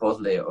like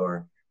Chipotle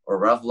or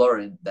Ralph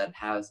Lauren that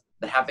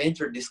have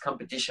entered this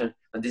competition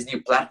on this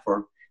new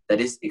platform that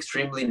is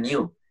extremely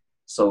new.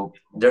 So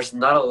there's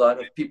not a lot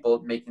of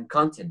people making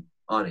content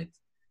on it.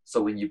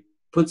 So when you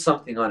put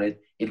something on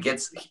it, it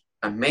gets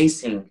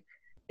amazing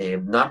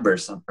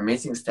numbers,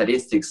 amazing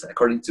statistics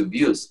according to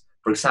views.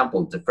 For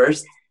example, the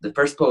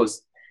first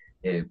post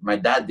my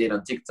dad did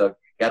on TikTok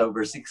got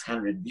over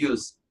 600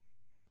 views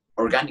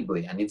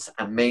organically, and it's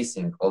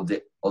amazing all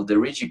the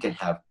reach you can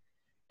have.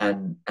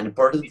 And an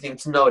important thing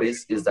to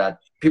notice is that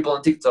people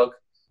on TikTok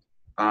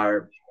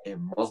are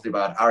mostly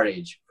about our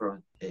age,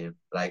 from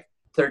like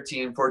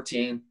 13,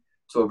 14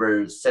 to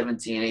over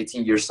 17,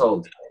 18 years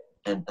old.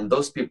 And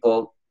those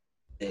people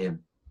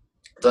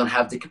don't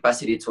have the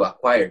capacity to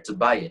acquire, to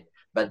buy it,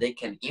 but they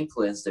can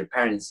influence their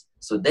parents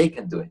so they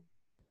can do it.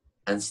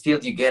 And still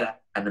you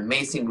get an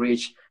amazing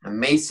reach,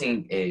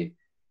 amazing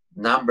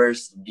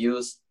numbers,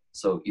 views.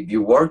 So if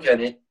you work on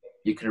it,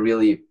 you can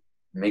really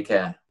make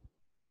a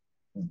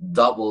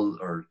double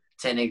or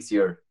 10x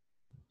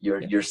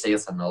your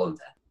sales and all of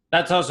that.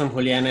 That's awesome,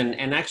 Julian,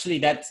 and actually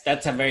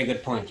that's a very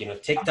good point. You know,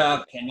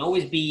 TikTok can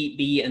always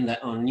be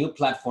on new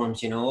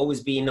platforms. You know,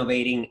 always be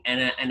innovating,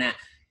 and a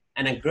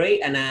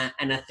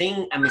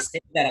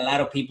mistake that a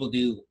lot of people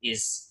do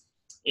is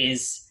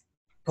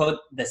put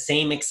the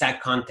same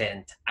exact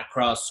content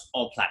across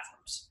all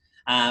platforms.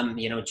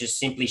 You know, just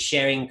simply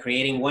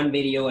creating one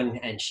video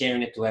and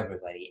sharing it to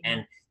everybody,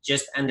 and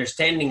just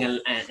understanding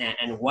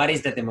and what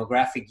is the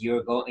demographic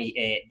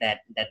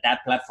that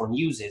platform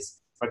uses.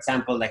 For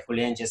example, like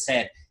Julian just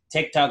said,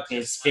 TikTok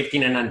is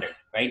 15 and under,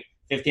 right?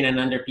 15 and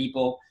under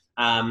people.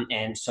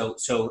 And so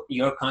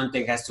your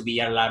content has to be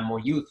a lot more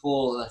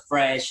youthful,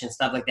 fresh, and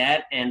stuff like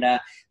that. And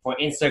for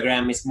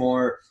Instagram, it's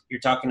more,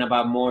 you're talking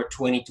about more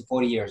 20 to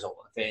 40 year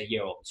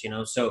olds, you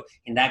know? So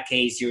in that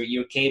case,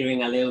 you're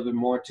catering a little bit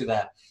more to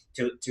the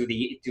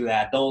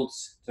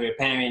adults, to your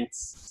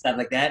parents, stuff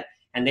like that.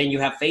 And then you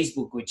have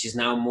Facebook, which is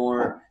now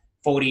more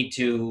 40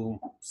 to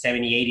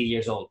 70, 80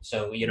 years old.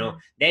 So, you know,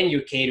 then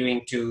you're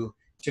catering to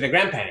the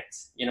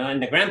grandparents, you know,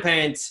 and the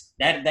grandparents,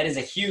 that is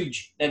a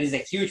huge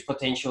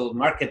potential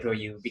market for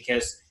you,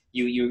 because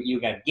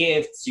you got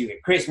gifts, you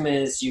get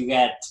Christmas, you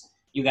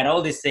got all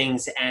these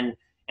things, and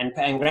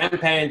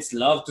grandparents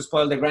love to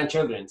spoil their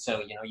grandchildren.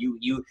 So, you know,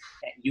 you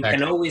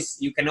can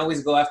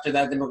always go after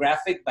that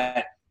demographic,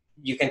 but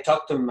you can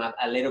talk to them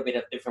a little bit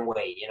of different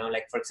way. You know,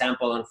 like for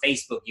example, on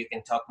Facebook, you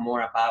can talk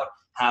more about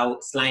how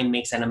slime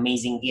makes an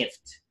amazing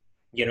gift.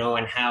 You know,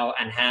 on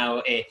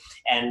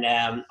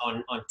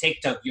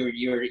TikTok,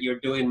 you're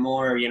doing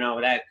more, you know,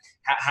 that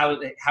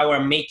how we're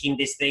making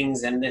these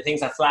things, and the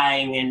things are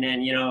flying, and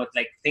then, you know,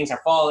 like things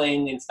are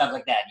falling and stuff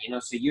like that, you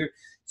know.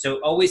 So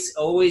always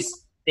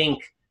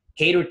think,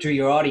 cater to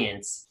your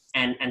audience,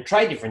 and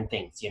try different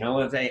things, you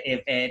know.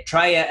 If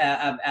try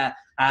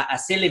a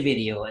silly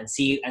video and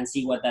see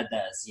what that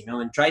does, you know,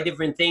 and try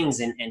different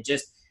things, and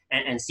just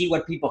see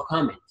what people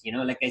comment, you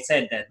know. Like I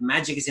said, the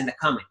magic is in the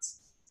comments.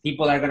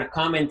 People are gonna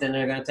comment and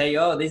they're gonna tell you,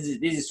 "Oh, this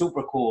is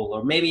super cool,"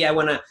 or maybe I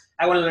wanna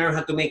learn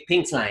how to make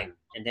pink slime,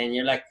 and then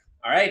you're like,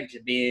 "All right,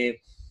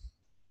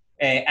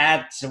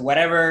 at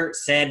whatever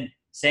said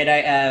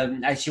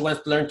she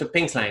wants to learn to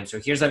pink slime, so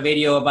here's a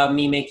video about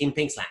me making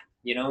pink slime,"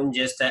 you know, and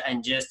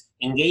just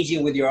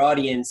engaging with your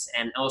audience,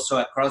 and also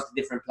across the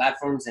different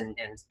platforms, and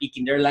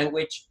speaking their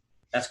language.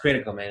 That's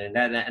critical, man,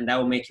 and that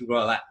will make you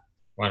grow a lot.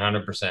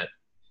 100%.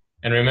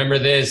 And remember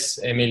this,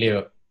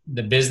 Emilio: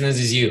 the business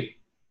is you.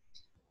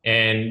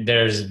 And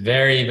there's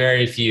very,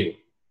 very few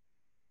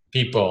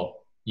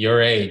people your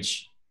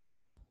age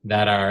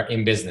that are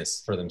in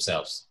business for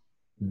themselves.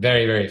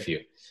 Very, very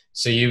few.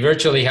 So you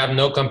virtually have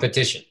no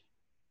competition.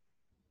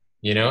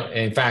 You know,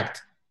 in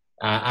fact,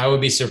 I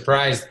would be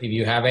surprised if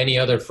you have any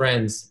other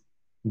friends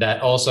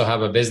that also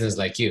have a business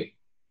like you.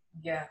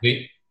 Yeah. Do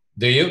you?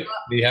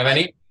 Do you have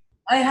any?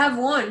 I have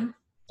one.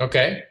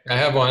 Okay, I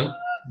have one.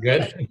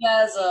 Good. He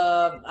has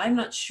I'm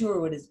not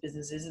sure what his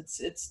business is.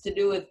 It's to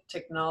do with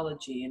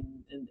technology,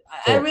 and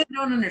I really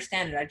don't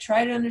understand it. I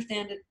try to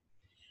understand it,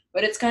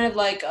 but it's kind of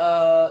like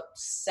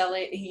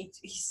selling. He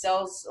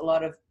sells a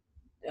lot of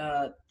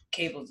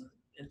cables.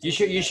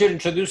 You should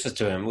introduce us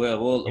to him.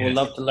 We'll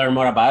love to learn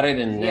more about it,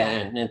 and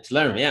to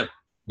learn. Yeah.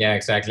 Yeah,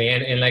 exactly.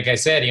 And like I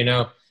said, you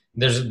know,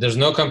 there's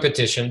no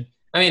competition.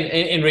 I mean,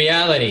 in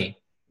reality,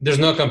 there's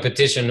no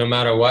competition no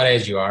matter what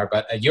age you are.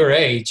 But at your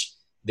age,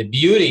 the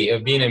beauty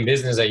of being in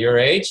business at your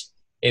age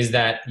is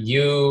that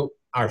you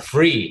are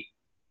free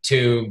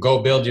to go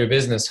build your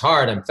business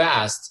hard and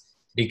fast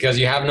because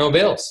you have no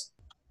bills.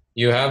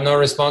 You have no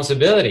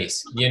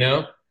responsibilities, you know.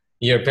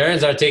 Your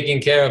parents are taking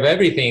care of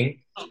everything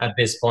at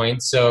this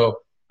point. So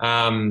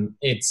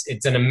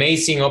it's an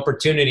amazing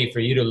opportunity for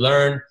you to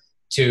learn,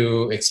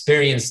 to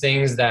experience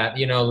things that,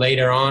 you know,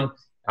 later on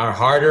are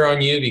harder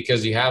on you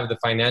because you have the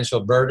financial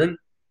burden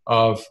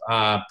of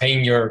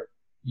paying your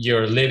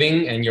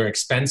living and your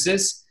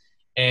expenses.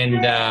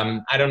 And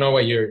I don't know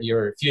what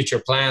your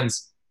future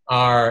plans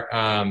are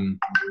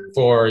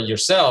for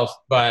yourself,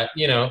 but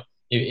you know,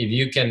 if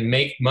you can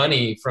make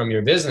money from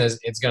your business,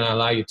 it's going to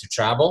allow you to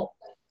travel.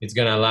 It's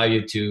going to allow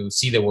you to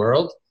see the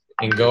world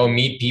and go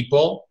meet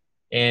people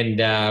and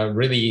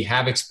really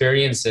have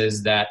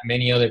experiences that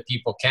many other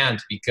people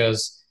can't because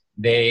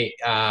they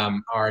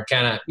are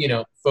kind of, you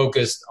know,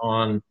 focused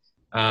on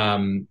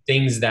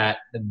things that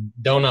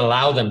don't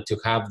allow them to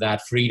have that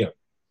freedom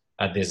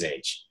at this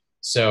age.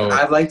 So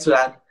I'd like to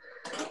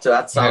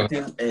add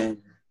something,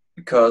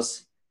 because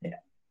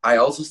I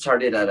also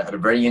started at a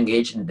very young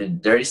age,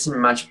 and there isn't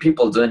much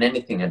people doing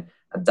anything at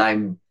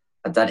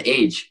that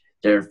age.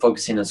 They're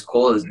focusing on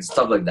school and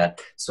stuff like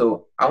that.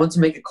 So I want to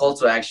make a call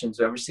to action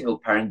to every single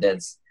parent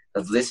that's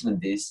listening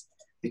to this,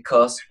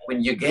 because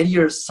when you get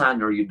your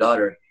son or your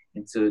daughter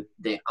into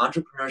the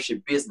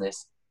entrepreneurship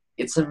business,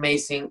 it's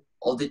amazing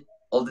all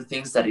the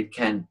things that it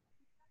can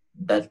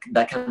that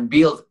can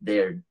build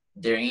their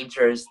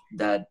interest,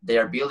 that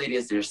their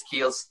abilities, their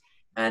skills,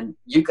 and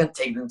you can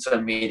take them to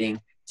a meeting,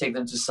 take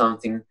them to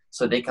something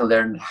so they can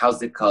learn how's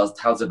the cost,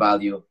 how's the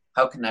value,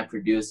 how can I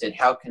produce it,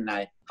 how can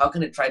I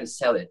try to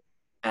sell it,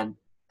 and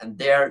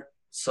they're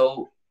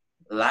so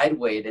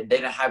lightweight and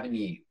they don't have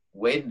any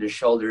weight in their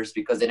shoulders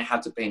because they don't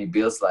have to pay any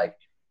bills, like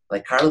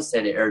Carlos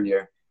said it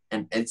earlier.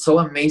 And it's so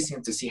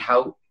amazing to see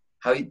how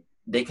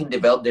they can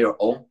develop their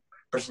own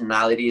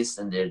personalities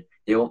and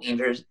their own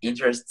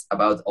interests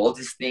about all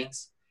these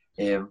things.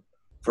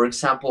 For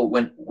example,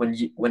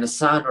 when a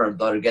son or a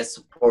daughter gets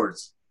support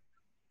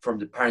from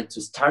the parent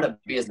to start a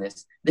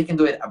business, they can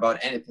do it about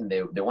anything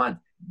they want.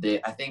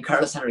 I think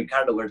Carlos and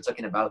Ricardo were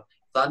talking about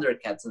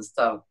Thundercats and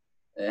stuff.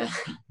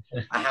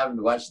 I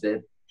haven't watched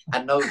it.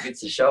 I know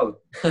it's a show.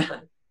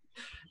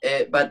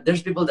 But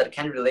there's people that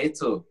can relate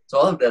to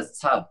all of that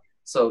stuff.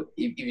 So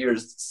if your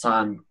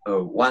son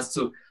wants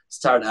to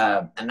start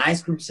an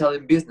ice cream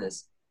selling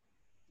business,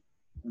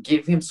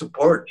 give him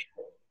support,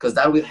 because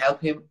that will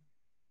help him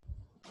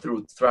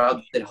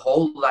throughout their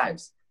whole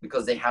lives,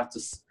 because they have to.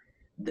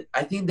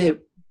 I think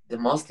the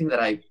most thing that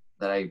I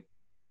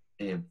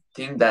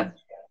think that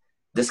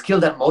the skill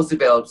that most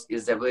develops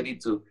is the ability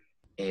to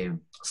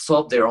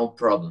solve their own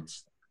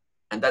problems,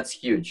 and that's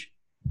huge.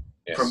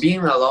 Yes. From being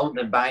alone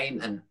and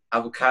buying an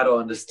avocado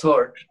in the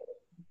store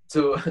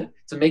to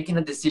making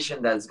a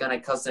decision that's gonna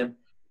cost them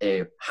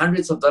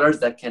hundreds of dollars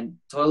that can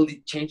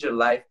totally change your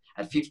life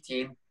at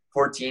 15,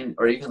 14,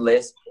 or even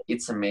less.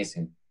 It's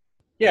amazing.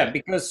 Yeah,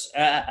 because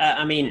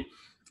I mean,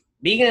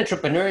 being an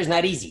entrepreneur is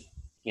not easy.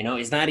 You know,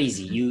 it's not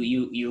easy.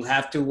 You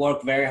have to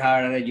work very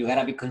hard. You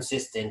gotta be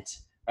consistent,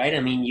 right? I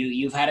mean,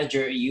 you've had a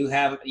journey.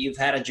 You've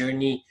had a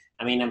journey.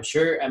 I mean, I'm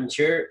sure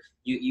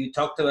you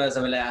talked to us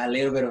a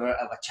little bit of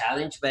a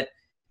challenge, but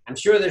I'm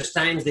sure there's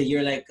times that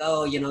you're like,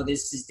 oh, you know,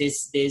 this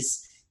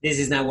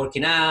is not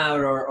working out,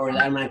 or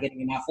I'm not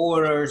getting enough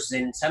orders,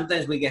 and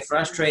sometimes we get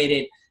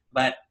frustrated.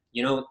 But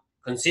you know,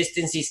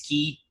 consistency is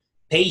key.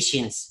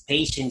 Patience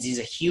is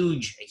a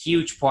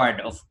huge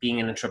part of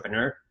being an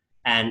entrepreneur,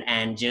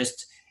 and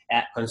just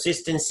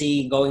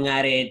consistency, going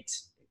at it,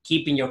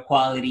 keeping your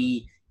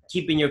quality,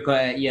 keeping your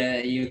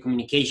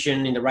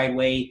communication in the right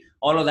way.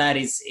 All of that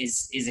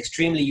is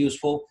extremely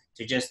useful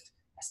to just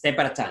a step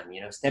at a time,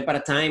 you know, step at a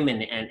time,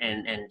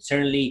 and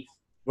certainly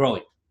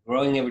growing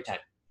every time.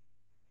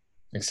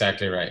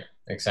 Exactly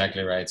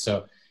right.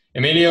 So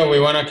Emilio, we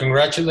want to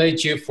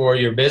congratulate you for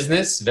your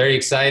business. Very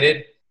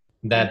excited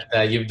that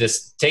you've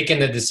just taken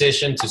the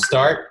decision to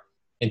start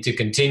and to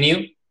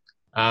continue.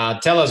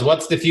 Tell us,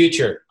 what's the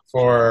future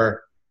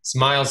for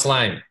Smile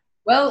Slime?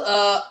 Well,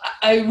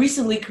 I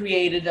recently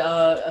created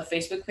a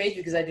Facebook page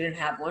because I didn't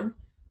have one.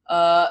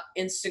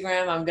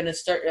 Instagram, I'm going to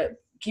start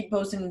keep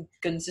posting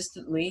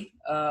consistently.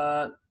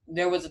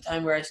 There was a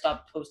time where I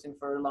stopped posting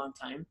for a long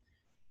time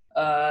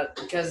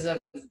because of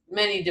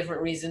many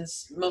different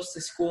reasons,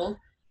 mostly school.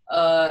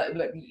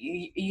 But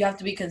you have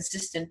to be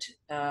consistent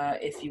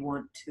if you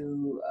want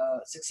to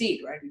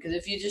succeed, right? Because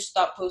if you just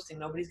stop posting,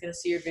 nobody's going to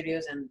see your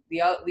videos, and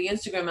the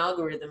Instagram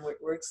algorithm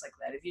works like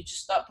that. If you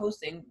just stop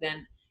posting,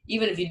 then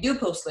even if you do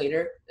post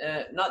later,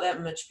 not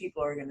that much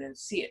people are going to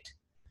see it.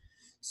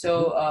 So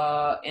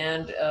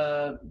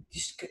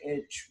just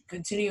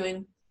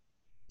continuing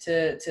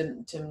to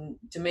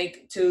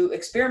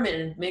experiment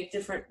and make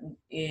different,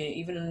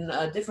 even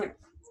a different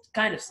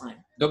kind of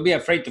slime. Don't be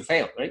afraid to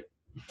fail, right?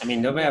 I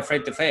mean, don't be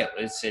afraid to fail.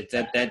 That's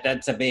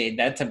a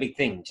big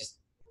thing. Just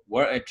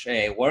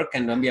work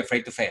and don't be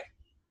afraid to fail.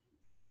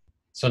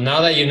 So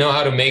now that you know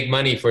how to make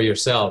money for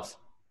yourself,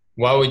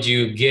 what would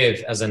you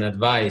give as an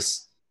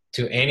advice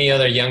to any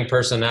other young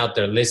person out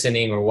there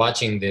listening or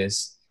watching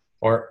this,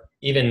 or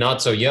even not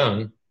so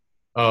young,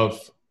 of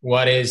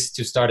what is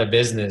to start a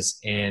business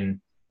and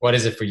what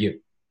is it for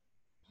you?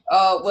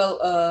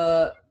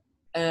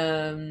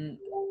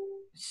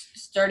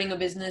 Starting a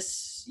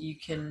business, you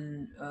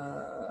can.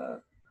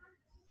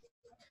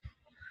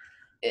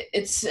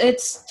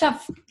 It's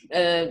tough.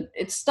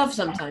 It's tough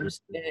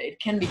sometimes. It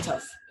can be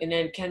tough, and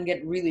it can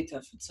get really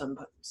tough at some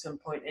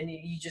point. And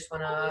you just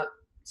wanna.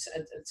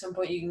 At some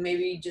point, you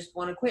maybe just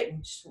want to quit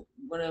and just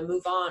want to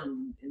move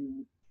on,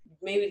 and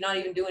maybe not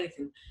even do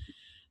anything.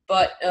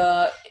 But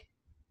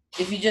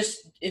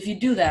if you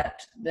do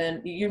that,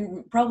 then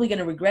you're probably going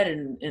to regret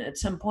it at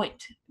some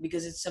point,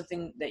 because it's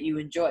something that you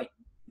enjoy.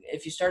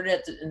 If you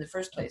started in the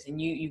first place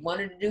and you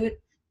wanted to do it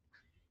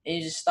and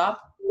you just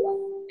stop,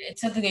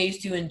 it's something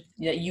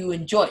that you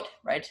enjoyed,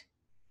 right?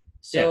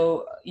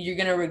 So you're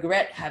going to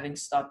regret having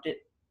stopped it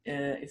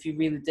if you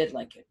really did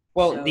like it.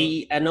 Well,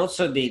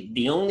 so,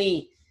 the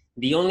only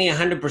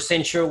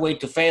 100% sure way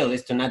to fail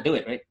is to not do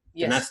it, right?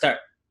 Yes. To not start.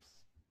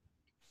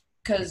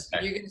 Because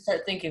you're going to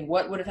start thinking,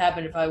 what would have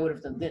happened if I would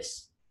have done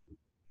this?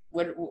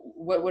 What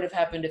would have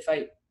happened if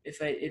I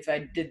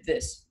did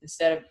this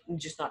instead of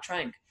just not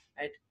trying,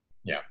 right?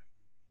 Yeah.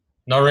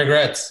 No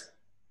regrets.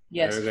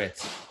 Yes. No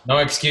regrets. No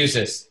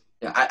excuses.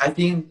 Yeah, I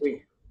think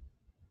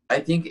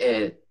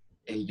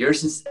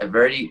yours is a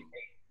very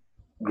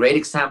great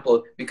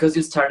example, because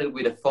you started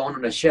with a phone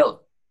on a shelf,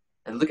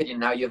 and look at you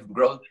now. You have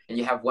grown and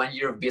you have 1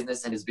 year of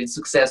business and it's been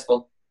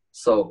successful.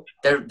 So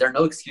there are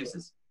no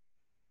excuses.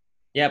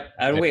 Yep.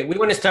 We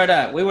want to start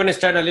a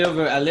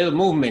little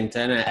movement,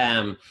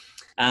 and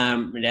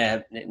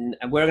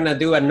we're gonna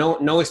do a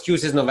no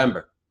excuses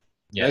November.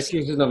 Yes. No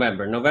excuses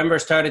November. November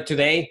started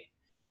today.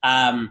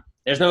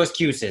 There's no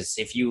excuses.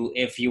 If you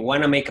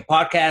want to make a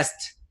podcast,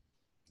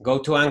 go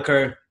to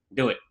Anchor.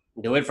 Do it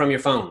from your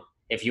phone.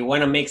 If you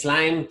want to make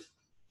slime,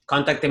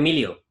 contact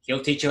Emilio.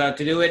 He'll teach you how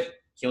to do it.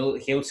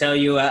 He'll sell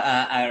you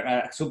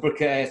a super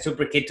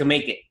kit to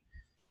make it.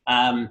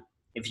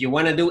 If you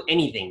want to do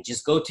anything,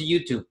 just go to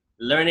YouTube,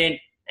 learn it,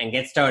 and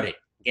get started.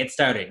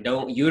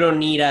 You don't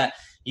need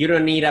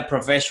a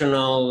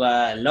professional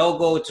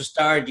logo to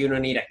start. You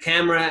don't need a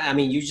camera. I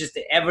mean,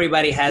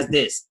 everybody has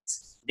this.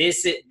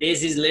 This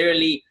is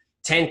literally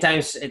 10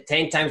 times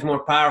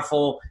more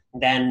powerful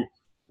than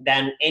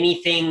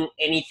anything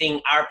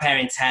our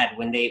parents had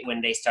when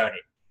they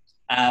started.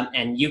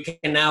 And you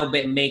can now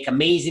make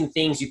amazing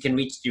things. You can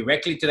reach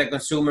directly to the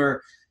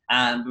consumer.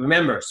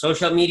 Remember,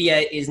 social media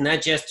is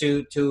not just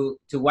to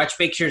watch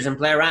pictures and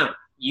play around.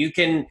 You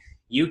can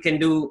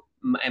do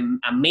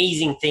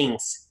amazing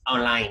things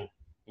online.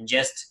 And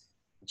just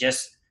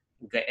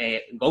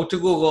go to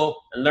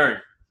Google and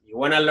learn. You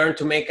want to learn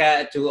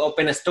to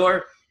open a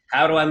store?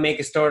 How do I make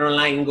a store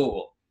online in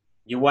Google?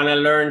 You want to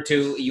learn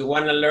to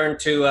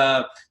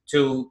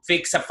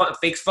fix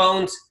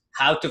phones?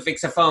 How to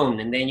fix a phone?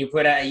 And then you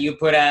put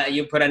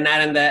an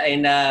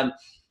ad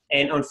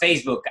on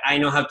Facebook. I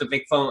know how to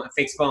fix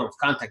phones.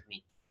 Contact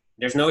me.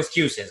 There's no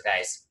excuses,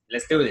 guys.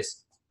 Let's do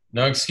this.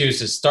 No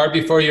excuses. Start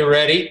before you're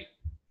ready.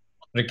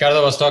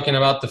 Ricardo was talking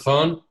about the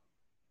phone.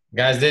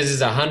 Guys, this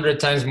is 100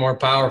 times more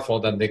powerful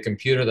than the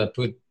computer that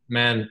put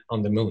man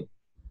on the moon.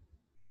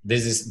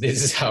 This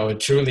is how it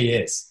truly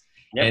is.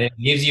 Yep. And it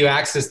gives you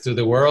access to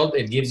the world.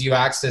 It gives you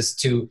access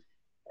to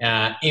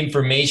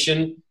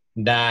information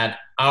that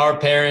our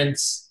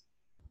parents,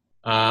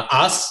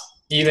 us,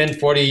 even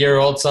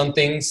 40-year-old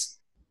somethings,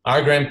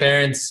 our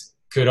grandparents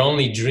could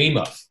only dream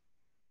of.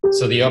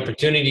 So the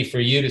opportunity for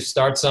you to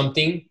start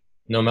something,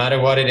 no matter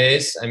what it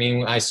is. I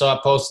mean, I saw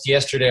a post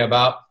yesterday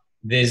about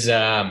this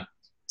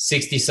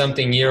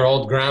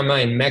 60-something-year-old grandma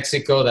in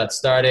Mexico that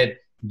started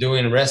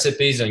doing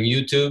recipes on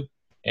YouTube.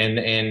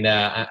 And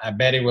I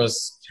bet it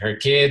was her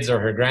kids or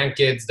her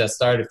grandkids that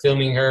started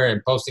filming her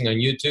and posting on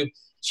YouTube.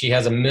 She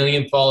has 1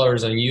 million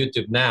followers on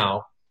YouTube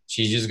now.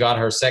 She just got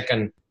her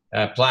second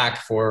plaque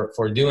for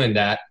doing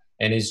that.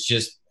 And it's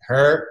just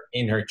her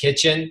in her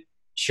kitchen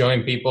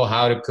showing people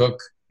how to cook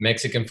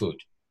Mexican food,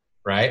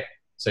 right?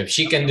 So if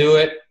she can do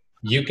it,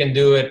 you can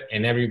do it.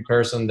 And every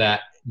person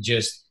that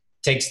just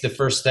takes the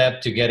first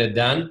step to get it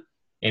done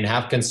and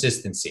have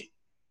consistency,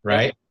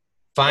 right?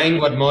 Find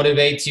what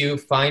motivates you.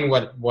 Find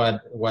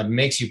what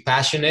makes you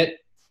passionate.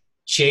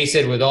 Chase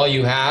it with all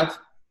you have.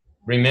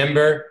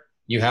 Remember,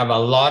 you have a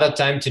lot of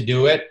time to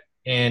do it.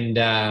 And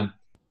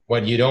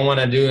what you don't want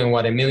to do, and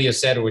what Emilio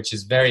said, which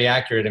is very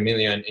accurate,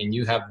 Emilio, and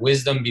you have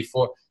wisdom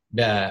before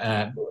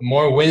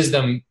more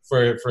wisdom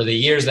for the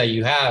years that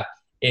you have,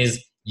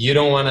 is you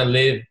don't want to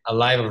live a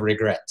life of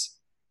regret.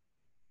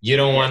 You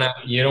don't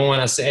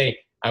want to say,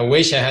 I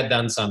wish I had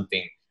done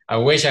something. I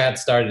wish I had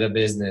started a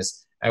business.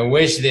 I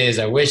wish this,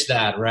 I wish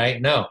that, right?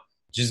 No,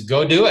 just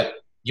go do it.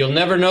 You'll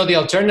never know the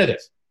alternative,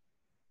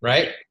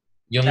 right?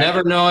 You'll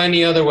never know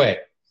any other way.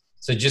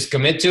 So just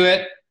commit to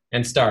it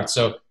and start.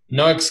 So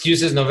no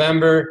excuses.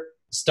 November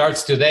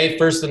starts today,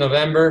 1st of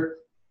November.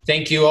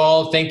 Thank you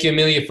all. Thank you,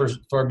 Amelia,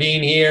 for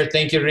being here.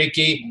 Thank you,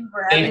 Ricky.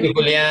 Thank you,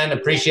 Julian.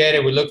 Appreciate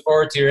it. We look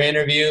forward to your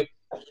interview.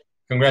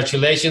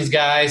 Congratulations,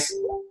 guys.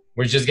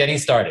 We're just getting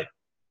started.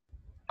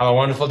 Have a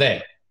wonderful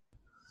day.